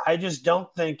trends, I just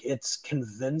don't think it's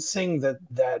convincing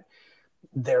that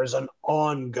there's an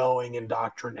ongoing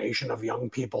indoctrination of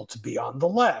young people to be on the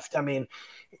left. I mean,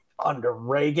 under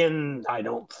Reagan, I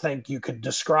don't think you could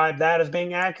describe that as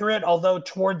being accurate, although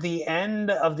toward the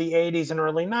end of the 80s and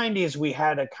early 90s, we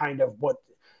had a kind of what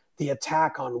the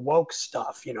attack on woke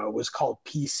stuff, it was called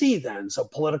PC then. So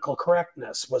political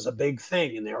correctness was a big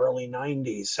thing in the early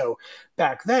 90s. So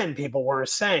back then, people were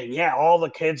saying, yeah, all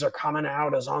the kids are coming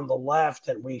out as on the left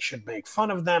and we should make fun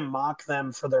of them, mock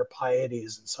them for their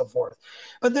pieties and so forth.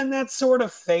 But then that sort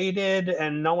of faded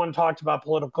and no one talked about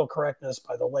political correctness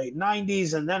by the late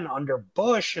 90s. And then under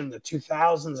Bush in the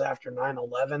 2000s after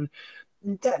 9/11,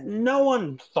 that no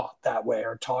one thought that way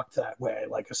or talked that way,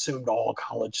 like assumed all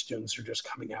college students are just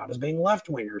coming out as being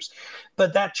left-wingers.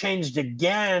 But that changed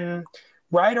again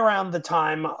right around the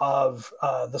time of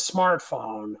the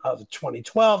smartphone of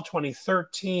 2012,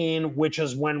 2013, which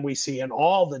is when we see in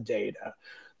all the data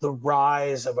the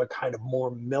rise of a kind of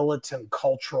more militant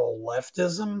cultural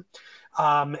leftism.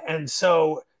 And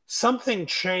so something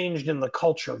changed in the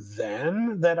culture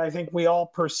then that I think we all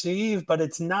perceive, but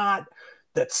it's not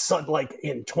that's like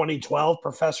in 2012,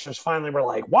 professors finally were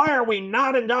like, why are we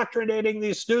not indoctrinating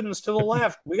these students to the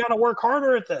left? We got to work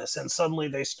harder at this. And suddenly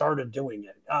they started doing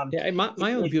it. Yeah,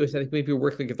 my own view is I think maybe we're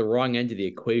working at the wrong end of the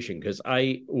equation, because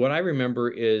what I remember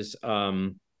is,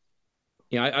 I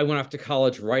went off to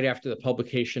college right after the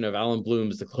publication of Alan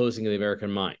Bloom's The Closing of the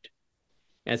American Mind.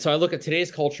 And so I look at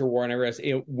today's culture war and I realize,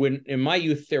 when in my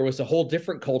youth, there was a whole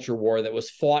different culture war that was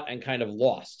fought and kind of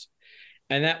lost.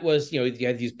 And that was, you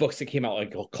had these books that came out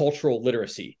like cultural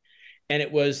literacy. And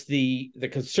it was the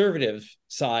conservative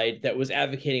side that was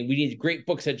advocating, we need great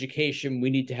books education. We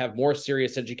need to have more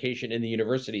serious education in the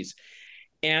universities.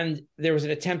 And there was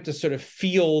an attempt to sort of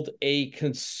field a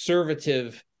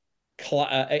conservative,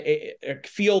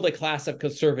 field a class of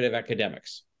conservative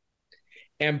academics.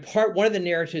 And one of the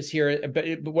narratives here,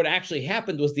 but what actually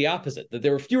happened was the opposite, that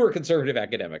there were fewer conservative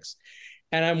academics.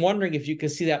 And I'm wondering if you can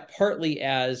see that partly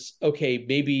as, okay,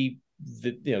 maybe,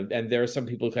 and there are some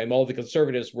people who claim all the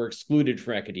conservatives were excluded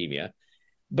from academia.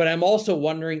 But I'm also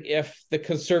wondering if the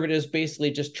conservatives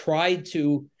basically just tried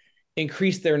to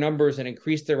increase their numbers and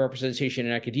increase their representation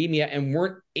in academia and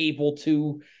weren't able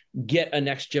to get a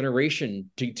next generation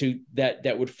to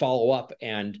that would follow up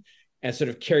and sort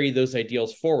of carry those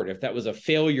ideals forward, if that was a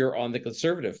failure on the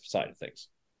conservative side of things.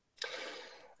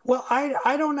 Well,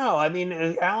 I don't know. I mean,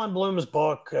 Alan Bloom's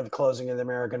book, The Closing of the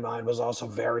American Mind, was also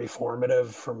very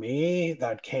formative for me.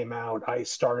 That came out, I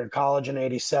started college in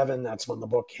 87. That's when the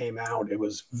book came out. It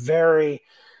was very,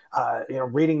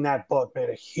 reading that book made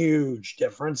a huge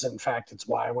difference. In fact, it's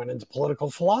why I went into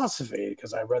political philosophy,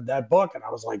 because I read that book and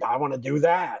I was like, I want to do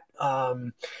that.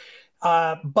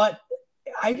 But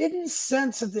I didn't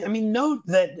sense it. I mean, note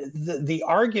that the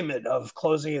argument of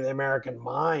Closing of the American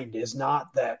Mind is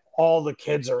not that all the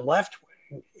kids are left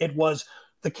wing. It was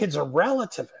the kids are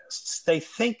relativists. They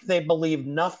think they believe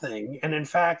nothing. And in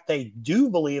fact, they do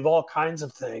believe all kinds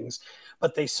of things,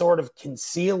 but they sort of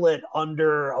conceal it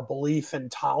under a belief in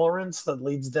tolerance that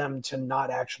leads them to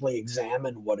not actually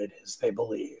examine what it is they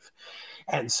believe.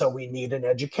 And so we need an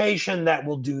education that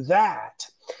will do that.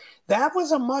 That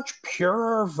was a much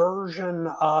purer version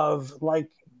of like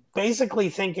basically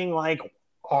thinking like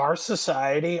our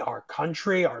society, our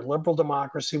country, our liberal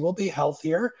democracy will be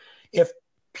healthier if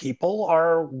people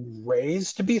are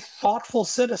raised to be thoughtful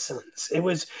citizens. It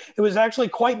was actually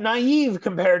quite naive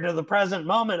compared to the present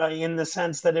moment in the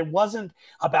sense that it wasn't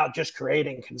about just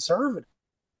creating conservatives.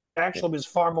 It actually was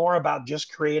far more about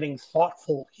just creating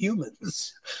thoughtful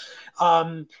humans.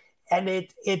 Um, and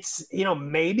it's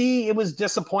maybe it was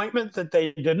disappointment that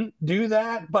they didn't do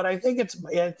that, but I think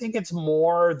it's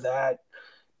more that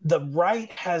the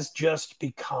right has just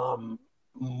become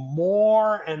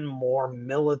more and more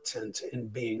militant in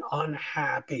being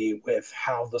unhappy with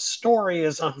how the story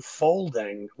is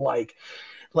unfolding. Like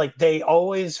they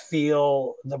always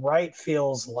feel the right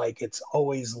feels like it's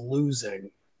always losing.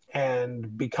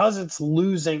 And because it's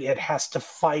losing, it has to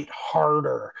fight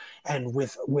harder and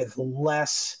with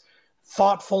less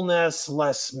thoughtfulness,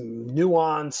 less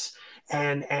nuance,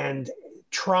 and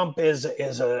Trump is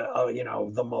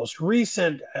the most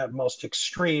recent, most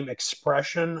extreme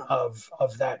expression of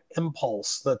that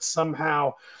impulse that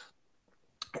somehow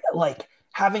like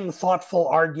having thoughtful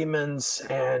arguments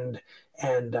and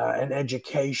an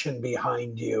education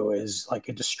behind you is like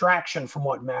a distraction from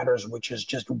what matters, which is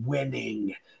just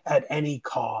winning at any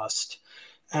cost.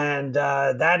 And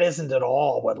that isn't at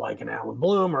all what like an Alan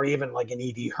Bloom or even like an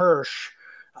E.D. Hirsch,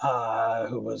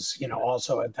 who was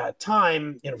also at that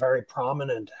time very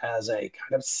prominent as a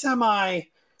kind of semi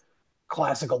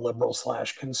classical liberal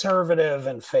slash conservative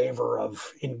in favor of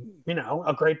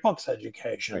a great books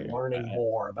education, Right. learning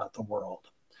more about the world.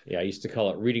 Yeah, I used to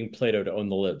call it reading Plato to own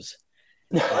the libs.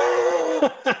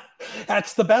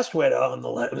 That's the best way to own the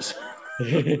libs.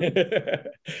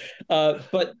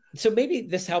 But so maybe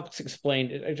this helps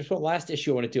explain. I just one last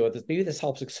issue I want to deal with this. Maybe this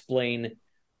helps explain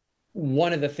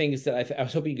one of the things that I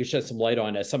was hoping you could shed some light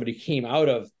on as somebody who came out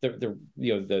of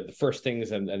the first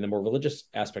things and the more religious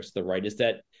aspects of the right is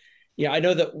that I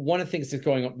know that one of the things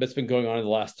that's been going on in the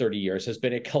last 30 years has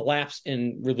been a collapse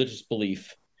in religious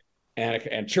belief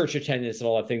and church attendance and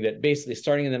all that thing that basically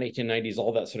starting in the 1990s,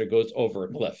 all that sort of goes over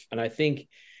a cliff. And I think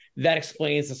that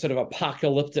explains the sort of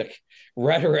apocalyptic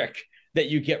rhetoric that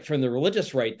you get from the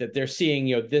religious right, that they're seeing,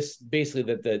 this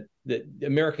basically that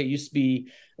America used to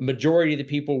be a majority of the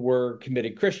people were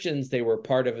committed Christians. They were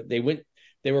part of it.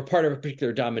 They were part of a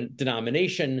particular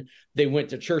denomination. They went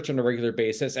to church on a regular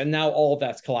basis. And now all of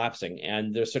that's collapsing.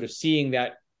 And they're sort of seeing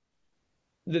that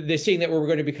they're seeing that we're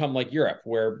going to become like Europe,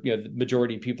 where the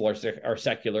majority of people are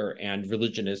secular and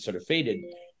religion is sort of faded.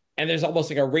 And there's almost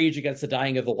like a rage against the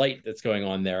dying of the light that's going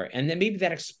on there. And then maybe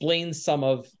that explains some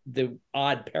of the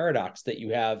odd paradox that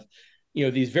you have,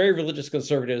 these very religious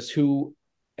conservatives who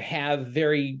have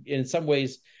very, in some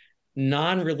ways,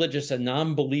 non-religious and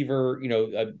non-believer,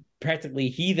 practically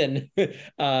heathen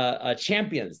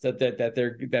champions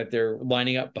that they're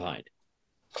lining up behind.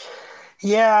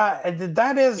 Yeah,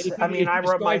 that is. I mean, If I you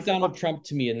wrote my described Donald Trump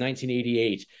to me in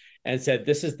 1988 and said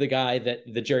this is the guy that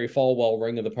the Jerry Falwell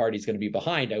ring of the party is going to be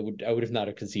behind, I would have not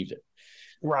have conceived it.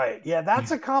 right. Yeah,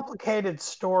 that's a complicated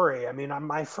story. I mean,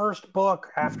 my first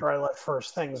book after I left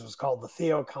First Things was called The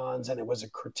Theocons, and it was a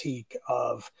critique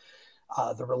of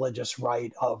the religious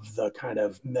right of the kind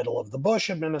of middle of the Bush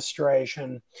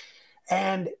administration.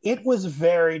 And it was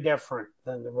very different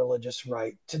than the religious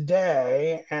right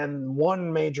today. And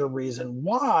one major reason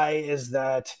why is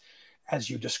that, as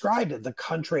you described it, the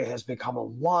country has become a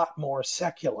lot more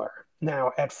secular.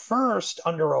 Now, at first,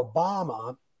 under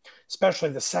Obama, especially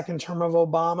the second term of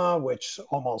Obama, which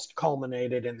almost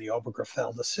culminated in the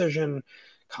Obergefell decision,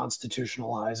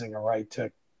 constitutionalizing a right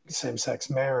to same sex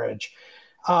marriage,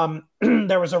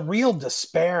 there was a real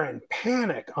despair and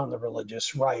panic on the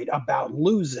religious right about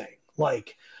losing.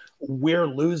 Like, we're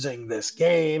losing this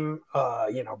game.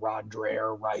 Rod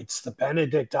Dreher writes The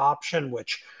Benedict Option,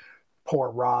 which poor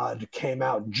Rod came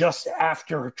out just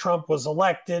after Trump was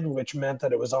elected, which meant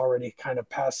that it was already kind of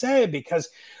passe because,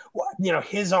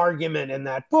 his argument in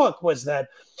that book was that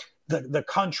the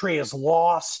country is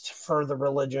lost for the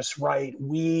religious right.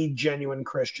 We genuine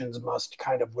Christians must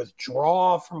kind of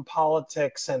withdraw from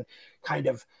politics and kind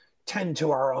of tend to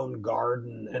our own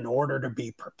garden in order to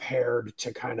be prepared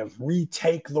to kind of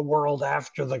retake the world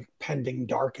after the pending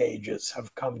dark ages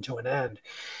have come to an end.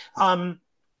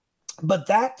 But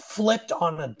that flipped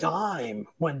on a dime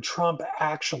when Trump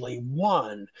actually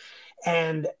won.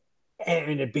 And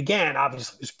And it began,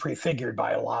 obviously, it was prefigured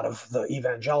by a lot of the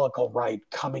evangelical right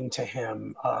coming to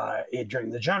him during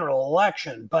the general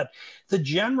election. But the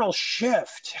general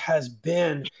shift has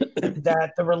been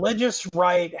that the religious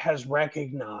right has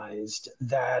recognized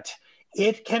that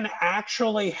it can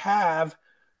actually have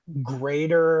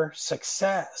greater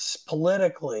success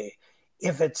politically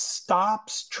if it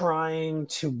stops trying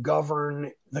to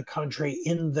govern the country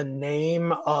in the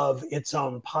name of its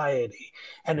own piety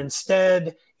and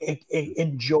instead it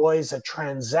enjoys a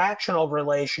transactional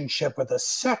relationship with a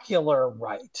secular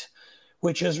right,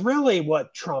 which is really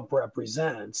what Trump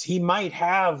represents. He might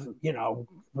have,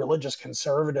 religious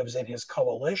conservatives in his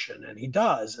coalition, and he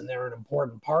does, and they're an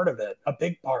important part of it, a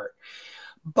big part.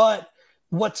 But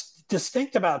what's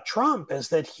distinct about Trump is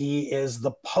that he is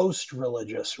the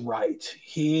post-religious right.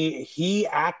 He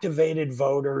activated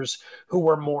voters who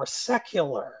were more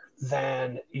secular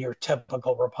than your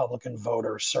typical Republican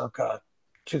voter circa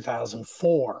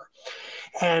 2004.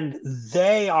 And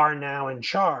they are now in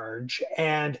charge,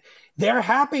 and they're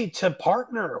happy to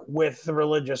partner with the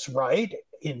religious right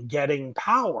in getting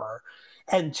power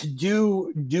and to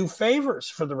do favors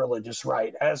for the religious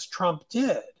right, as Trump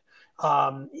did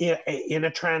in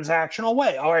a transactional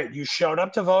way. All right, you showed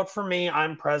up to vote for me.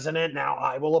 I'm president. Now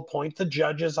I will appoint the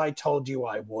judges I told you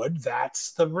I would.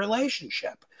 That's the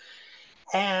relationship.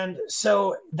 And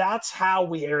so that's how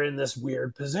we are in this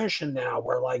weird position now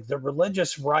where like the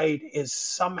religious right is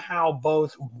somehow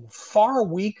both far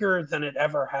weaker than it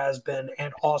ever has been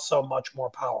and also much more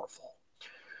powerful.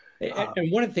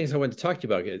 And one of the things I wanted to talk to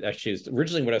you about actually is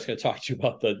originally what I was going to talk to you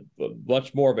about the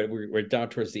much more, but we're down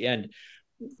towards the end.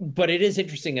 But it is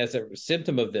interesting as a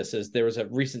symptom of this is there was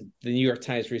the New York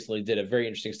Times recently did a very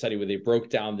interesting study where they broke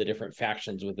down the different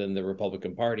factions within the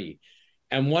Republican Party.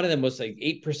 And one of them was like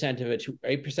 8% of it,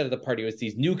 8% of the party was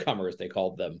these newcomers, they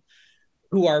called them,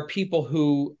 who are people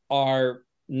who are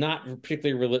not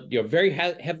particularly, very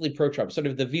heavily pro-Trump, sort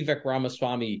of the Vivek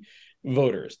Ramaswamy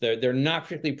voters. They're not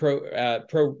particularly not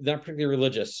particularly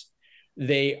religious.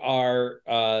 They are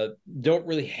don't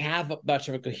really have much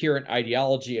of a coherent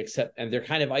ideology and they're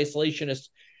kind of isolationist,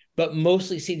 but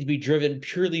mostly seem to be driven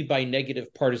purely by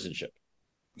negative partisanship.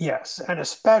 Yes, and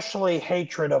especially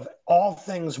hatred of all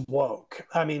things woke.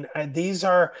 I mean, these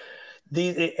are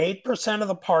the 8% of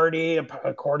the party,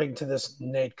 according to this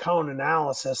Nate Cohn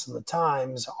analysis in the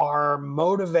Times, are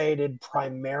motivated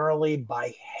primarily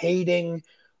by hating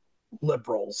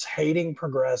liberals, hating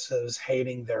progressives,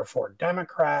 hating, therefore,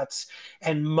 Democrats,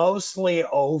 and mostly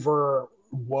over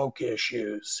woke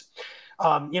issues.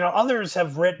 Others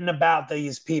have written about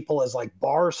these people as like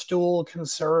barstool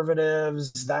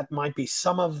conservatives. That might be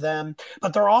some of them,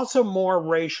 but they're also more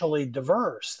racially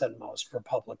diverse than most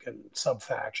Republican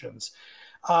subfactions.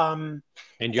 And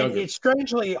younger. It's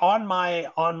strangely on my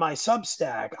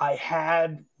Substack, I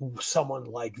had someone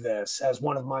like this as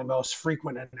one of my most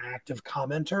frequent and active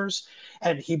commenters,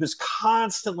 and he was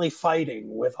constantly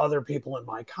fighting with other people in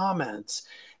my comments.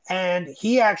 And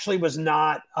he actually was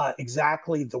not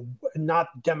not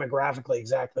demographically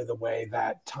exactly the way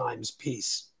that Times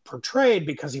piece portrayed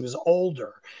because he was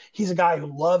older. He's a guy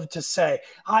who loved to say,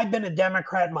 I've been a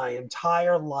Democrat my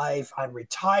entire life. I'm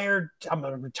retired. I'm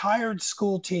a retired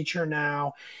school teacher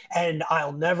now, and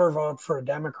I'll never vote for a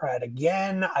Democrat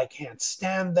again. I can't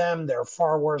stand them. They're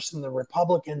far worse than the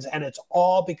Republicans. And it's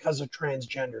all because of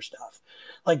transgender stuff.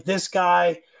 Like this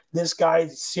guy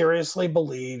seriously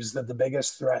believes that the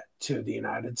biggest threat to the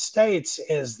United States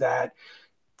is that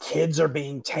kids are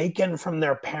being taken from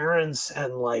their parents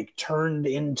and like turned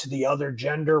into the other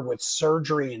gender with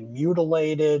surgery and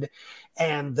mutilated,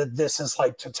 and that this is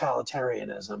like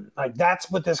totalitarianism. Like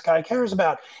that's what this guy cares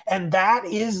about, and that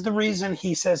is the reason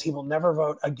he says he will never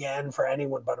vote again for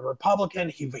anyone but a Republican.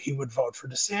 He would vote for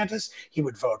DeSantis, he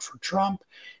would vote for Trump.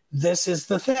 This is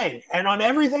the thing. And on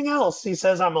everything else he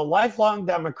says I'm a lifelong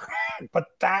Democrat, but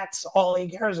that's all he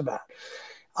cares about.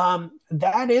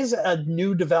 That is a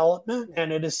new development,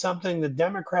 and it is something that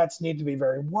Democrats need to be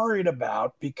very worried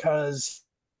about because,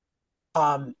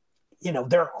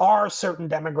 there are certain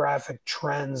demographic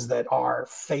trends that are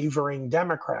favoring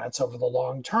Democrats over the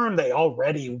long term. They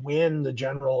already win the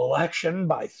general election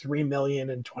by 3 million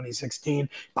in 2016,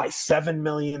 by 7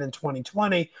 million in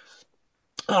 2020.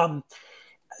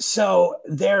 So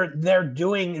they're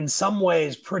doing in some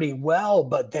ways pretty well,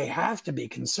 but they have to be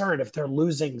concerned if they're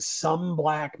losing some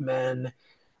black men,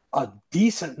 a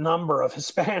decent number of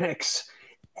Hispanics,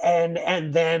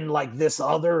 and then like this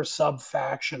other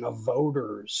subfaction of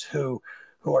voters who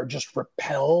are just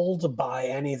repelled by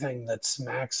anything that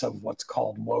smacks of what's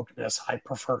called wokeness. I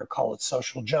prefer to call it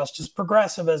social justice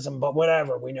progressivism, but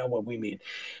whatever, we know what we mean.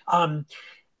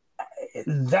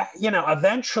 that,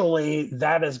 eventually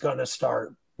that is going to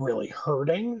start really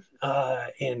hurting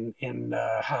in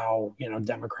how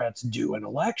Democrats do in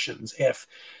elections if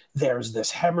there's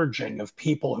this hemorrhaging of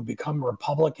people who become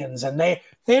Republicans and they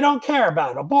don't care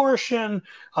about abortion,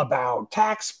 about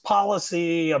tax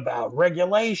policy, about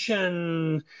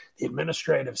regulation, the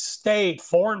administrative state,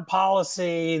 foreign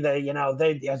policy. They,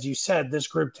 as you said, this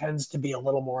group tends to be a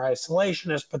little more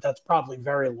isolationist, but that's probably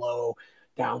very low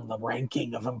down the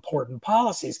ranking of important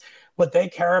policies. What they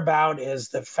care about is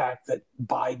the fact that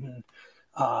Biden,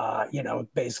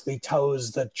 basically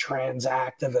toes the trans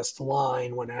activist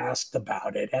line when asked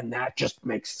about it, and that just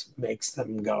makes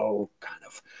them go kind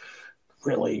of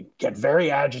really get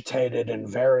very agitated and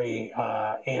very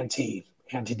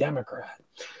anti-Democrat.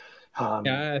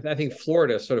 Yeah, I think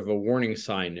Florida is sort of a warning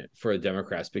sign for the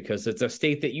Democrats because it's a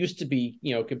state that used to be,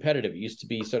 competitive. It used to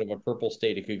be sort of a purple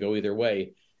state. It could go either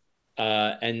way.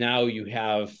 And now you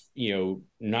have,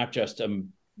 not just a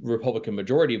Republican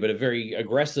majority, but a very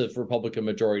aggressive Republican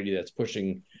majority that's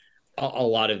pushing a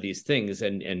lot of these things.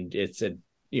 And it's that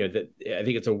I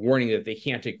think it's a warning that they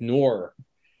can't ignore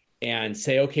and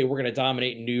say, okay, we're going to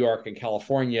dominate in New York and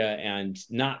California and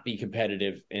not be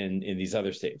competitive in these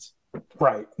other states.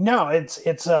 Right. No, it's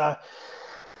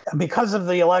because of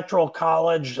the electoral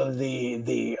college,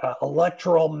 the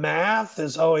electoral math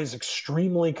is always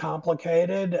extremely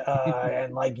complicated,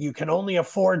 and like you can only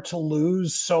afford to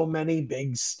lose so many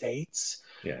big states.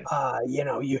 Yeah.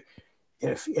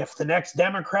 If the next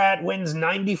Democrat wins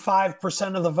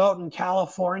 95% of the vote in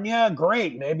California,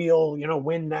 great. Maybe you'll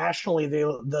win nationally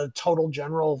the total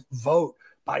general vote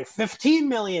by 15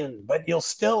 million, but you'll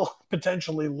still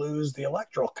potentially lose the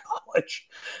electoral college,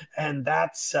 and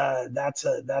that's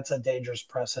a dangerous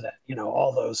precedent.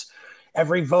 All those,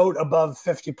 every vote above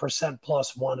 50%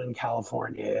 plus one in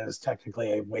California is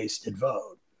technically a wasted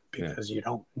vote because you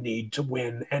don't need to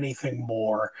win anything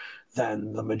more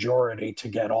than the majority to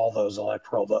get all those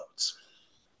electoral votes.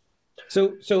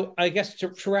 So I guess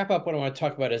to wrap up, what I want to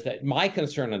talk about is that my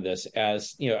concern on this,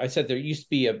 as I said, there used to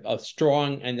be a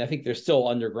strong, and I think there's still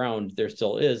underground, there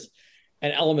still is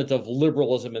an element of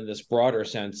liberalism in this broader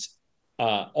sense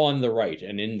on the right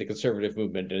and in the conservative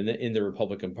movement and in the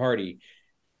Republican Party,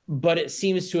 but it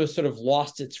seems to have sort of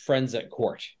lost its friends at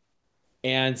court.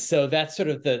 And so that's sort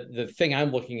of the thing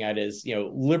I'm looking at is,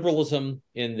 liberalism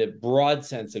in the broad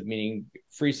sense of meaning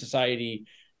free society,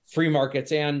 free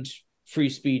markets, and free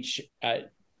speech.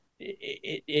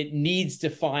 It needs to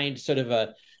find sort of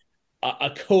a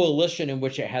coalition in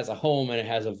which it has a home and it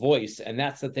has a voice, and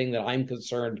that's the thing that I'm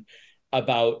concerned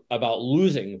about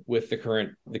losing with the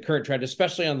current trend,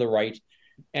 especially on the right,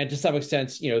 and to some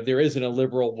extent, there isn't a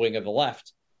liberal wing of the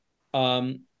left.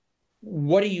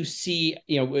 What do you see,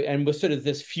 and with sort of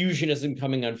this fusionism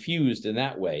coming unfused in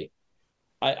that way,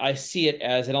 I see it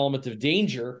as an element of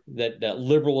danger that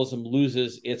liberalism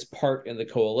loses its part in the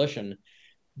coalition,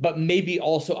 but maybe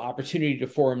also opportunity to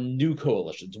form new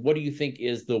coalitions. What do you think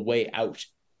is the way out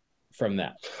from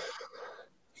that?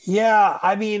 Yeah,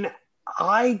 I'm going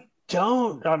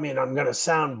to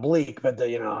sound bleak, but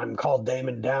I'm called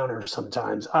Damon Downer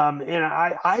sometimes.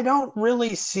 I don't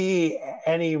really see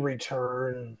any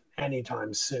return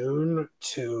anytime soon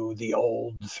to the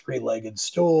old three-legged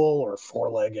stool or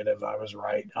four-legged, if I was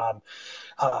right.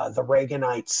 The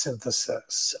Reaganite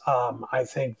synthesis. I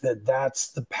think that that's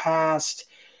the past.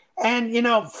 And,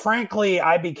 frankly,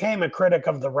 I became a critic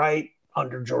of the right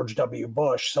under George W.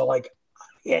 Bush. So like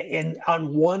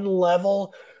on one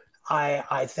level,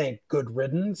 I think good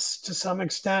riddance to some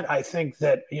extent. I think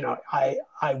that,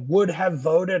 I would have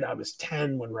voted, I was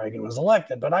 10 when Reagan was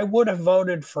elected, but I would have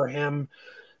voted for him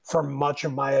for much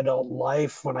of my adult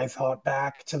life when I thought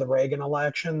back to the Reagan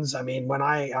elections. I mean, when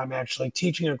I'm actually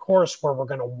teaching a course where we're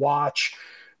going to watch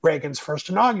Reagan's first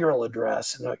inaugural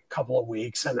address in a couple of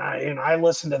weeks, and I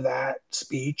listened to that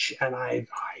speech, and I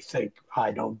think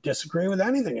I don't disagree with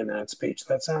anything in that speech.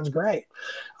 That sounds great.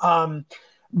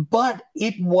 But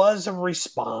it was a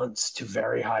response to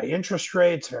very high interest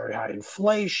rates, very high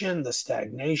inflation, the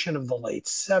stagnation of the late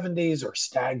 70s or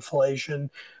stagflation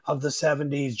of the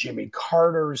 70s, Jimmy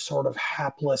Carter's sort of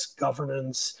hapless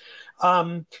governance.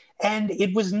 And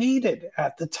it was needed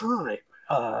at the time.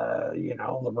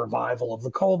 The revival of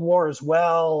the Cold War as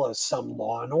well, as some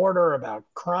law and order about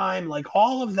crime, like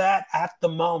all of that at the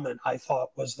moment, I thought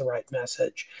was the right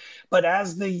message. But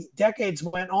as the decades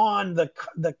went on,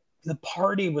 the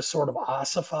party was sort of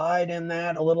ossified in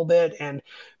that a little bit, and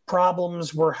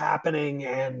problems were happening,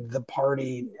 and the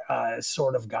party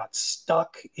sort of got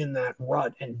stuck in that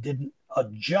rut and didn't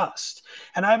adjust.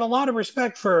 And I have a lot of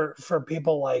respect for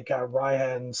people like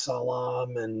Ryan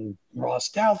Salam and Ross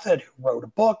Douthat, who wrote a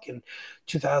book in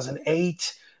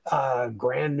 2008,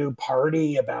 Grand New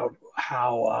Party, about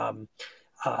how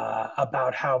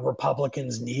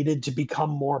Republicans needed to become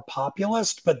more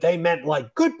populist, but they meant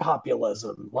like good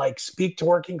populism, like speak to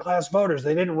working class voters.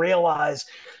 They didn't realize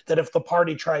that if the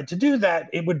party tried to do that,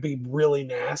 it would be really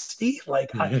nasty.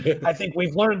 Like, I think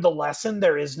we've learned the lesson.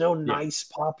 There is no Yeah. nice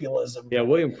populism. Yeah, Really.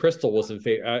 William Crystal was in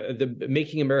favor. The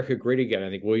Making America Great Again.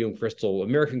 I think William Crystal,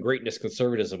 American Greatness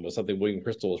Conservatism, was something William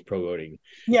Crystal was promoting.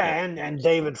 Yeah, and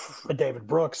David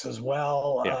Brooks as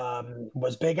well, Yeah.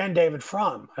 was big, and David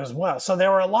Frum as well. So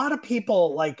there were a lot of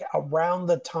people like around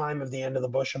the time of the end of the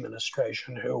Bush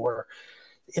administration who were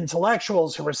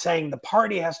intellectuals who were saying the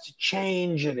party has to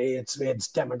change, and its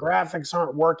demographics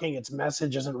aren't working, its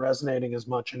message isn't resonating as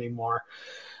much anymore.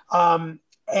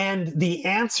 And the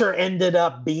answer ended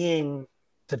up being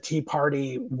the Tea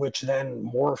Party, which then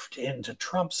morphed into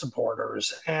Trump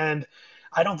supporters. And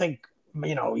I don't think,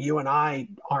 you and I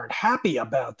aren't happy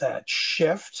about that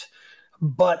shift,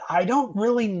 but I don't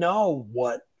really know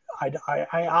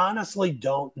I honestly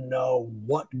don't know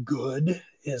what good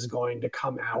is going to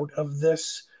come out of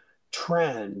this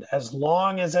trend as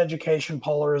long as education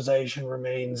polarization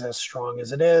remains as strong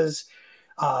as it is,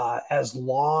 as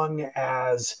long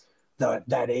as that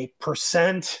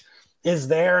 8% is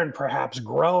there and perhaps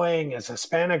growing, as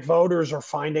Hispanic voters are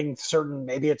finding certain,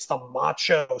 maybe it's the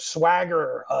macho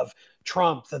swagger of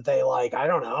Trump that they like, I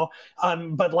don't know.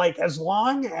 But like, as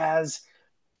long as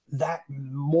that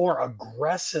more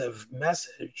aggressive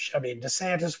message, I mean,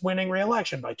 DeSantis winning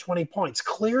re-election by 20 points,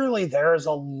 clearly there is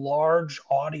a large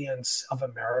audience of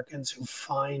Americans who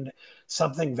find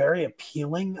something very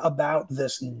appealing about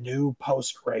this new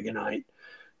post-Reaganite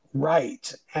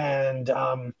right. And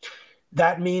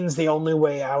that means the only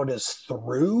way out is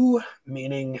through,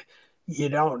 meaning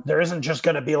there isn't just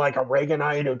going to be like a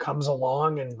Reaganite who comes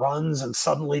along and runs and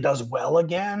suddenly does well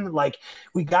again. Like,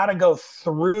 we got to go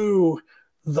through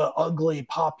the ugly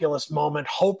populist moment,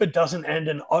 hope it doesn't end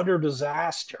in utter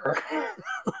disaster,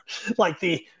 like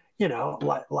like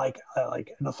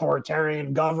an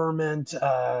authoritarian government,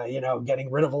 getting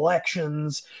rid of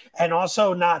elections, and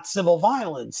also not civil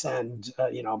violence. And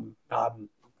I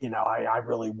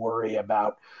really worry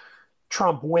about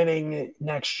Trump winning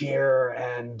next year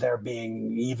and there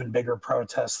being even bigger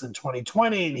protests than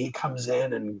 2020. And he comes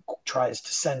in and tries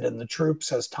to send in the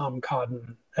troops, as Tom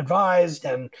Cotton advised.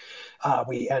 And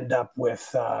we end up with,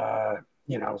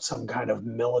 some kind of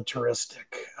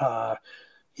militaristic,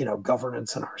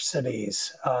 governance in our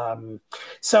cities. All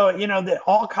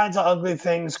kinds of ugly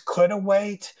things could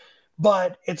await.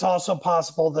 But it's also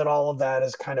possible that all of that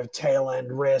is kind of tail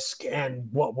end risk. And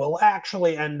what we'll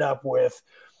actually end up with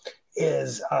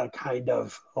is a kind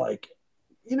of like,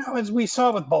 as we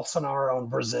saw with Bolsonaro in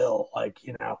Brazil, like,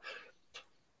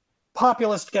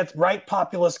 right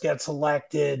populist gets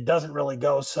elected, doesn't really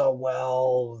go so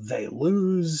well, they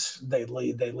lose, they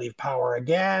leave power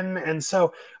again. And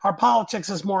so our politics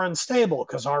is more unstable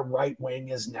because our right wing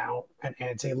is now an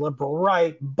anti-liberal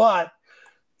right. But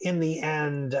in the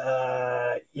end,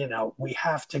 we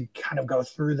have to kind of go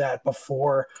through that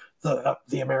before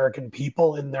the American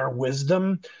people, in their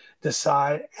wisdom,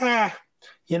 decide,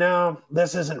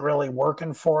 this isn't really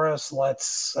working for us.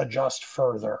 Let's adjust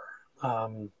further.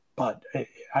 But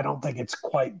I don't think it's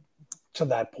quite to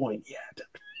that point yet.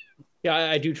 Yeah,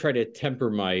 I do try to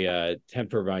temper my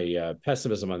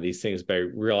pessimism on these things by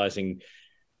realizing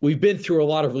we've been through a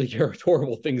lot of really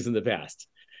horrible things in the past.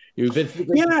 You've been through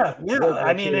yeah.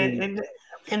 I mean,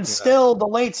 and still the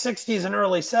late 60s and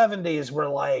early 70s were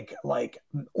like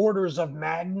orders of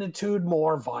magnitude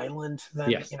more violent than,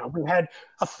 yes. We had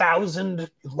 1,000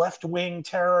 left-wing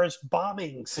terrorist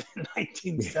bombings in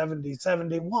 1970,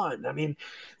 71. I mean,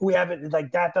 we haven't,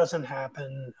 like, that doesn't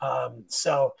happen.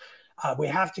 So we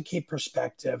have to keep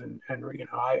perspective. And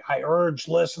I urge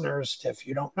listeners to, if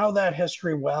you don't know that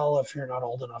history well, if you're not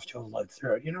old enough to have lived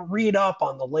through it, read up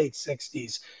on the late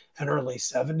 60s and early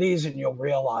 70s, and you'll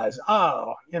realize,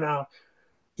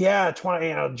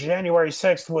 January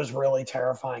 6th was really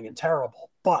terrifying and terrible.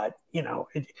 But,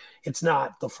 it's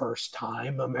not the first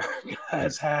time America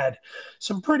has had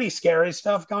some pretty scary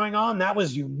stuff going on. That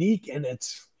was unique in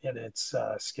its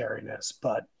scariness.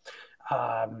 But,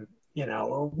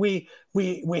 we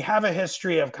have a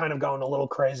history of kind of going a little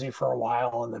crazy for a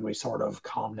while, and then we sort of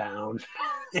calm down,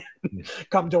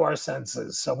 come to our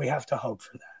senses. So we have to hope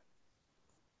for that.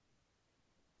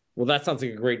 Well, that sounds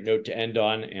like a great note to end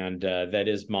on, and that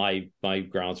is my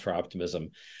grounds for optimism.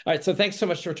 All right, so thanks so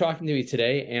much for talking to me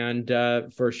today,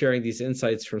 and for sharing these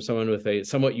insights from someone with a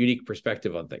somewhat unique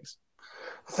perspective on things.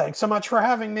 Thanks so much for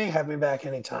having me. Have me back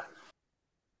anytime.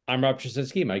 I'm Rob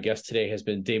Trzynski. My guest today has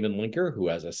been Damon Linker, who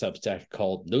has a Substack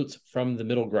called Notes from the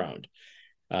Middle Ground.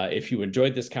 If you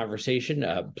enjoyed this conversation,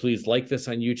 please like this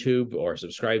on YouTube or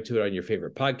subscribe to it on your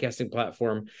favorite podcasting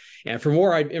platform. And for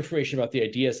more information about the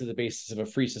ideas of the basis of a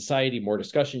free society, more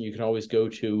discussion, you can always go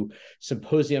to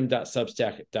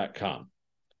symposium.substack.com.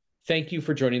 Thank you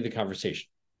for joining the conversation.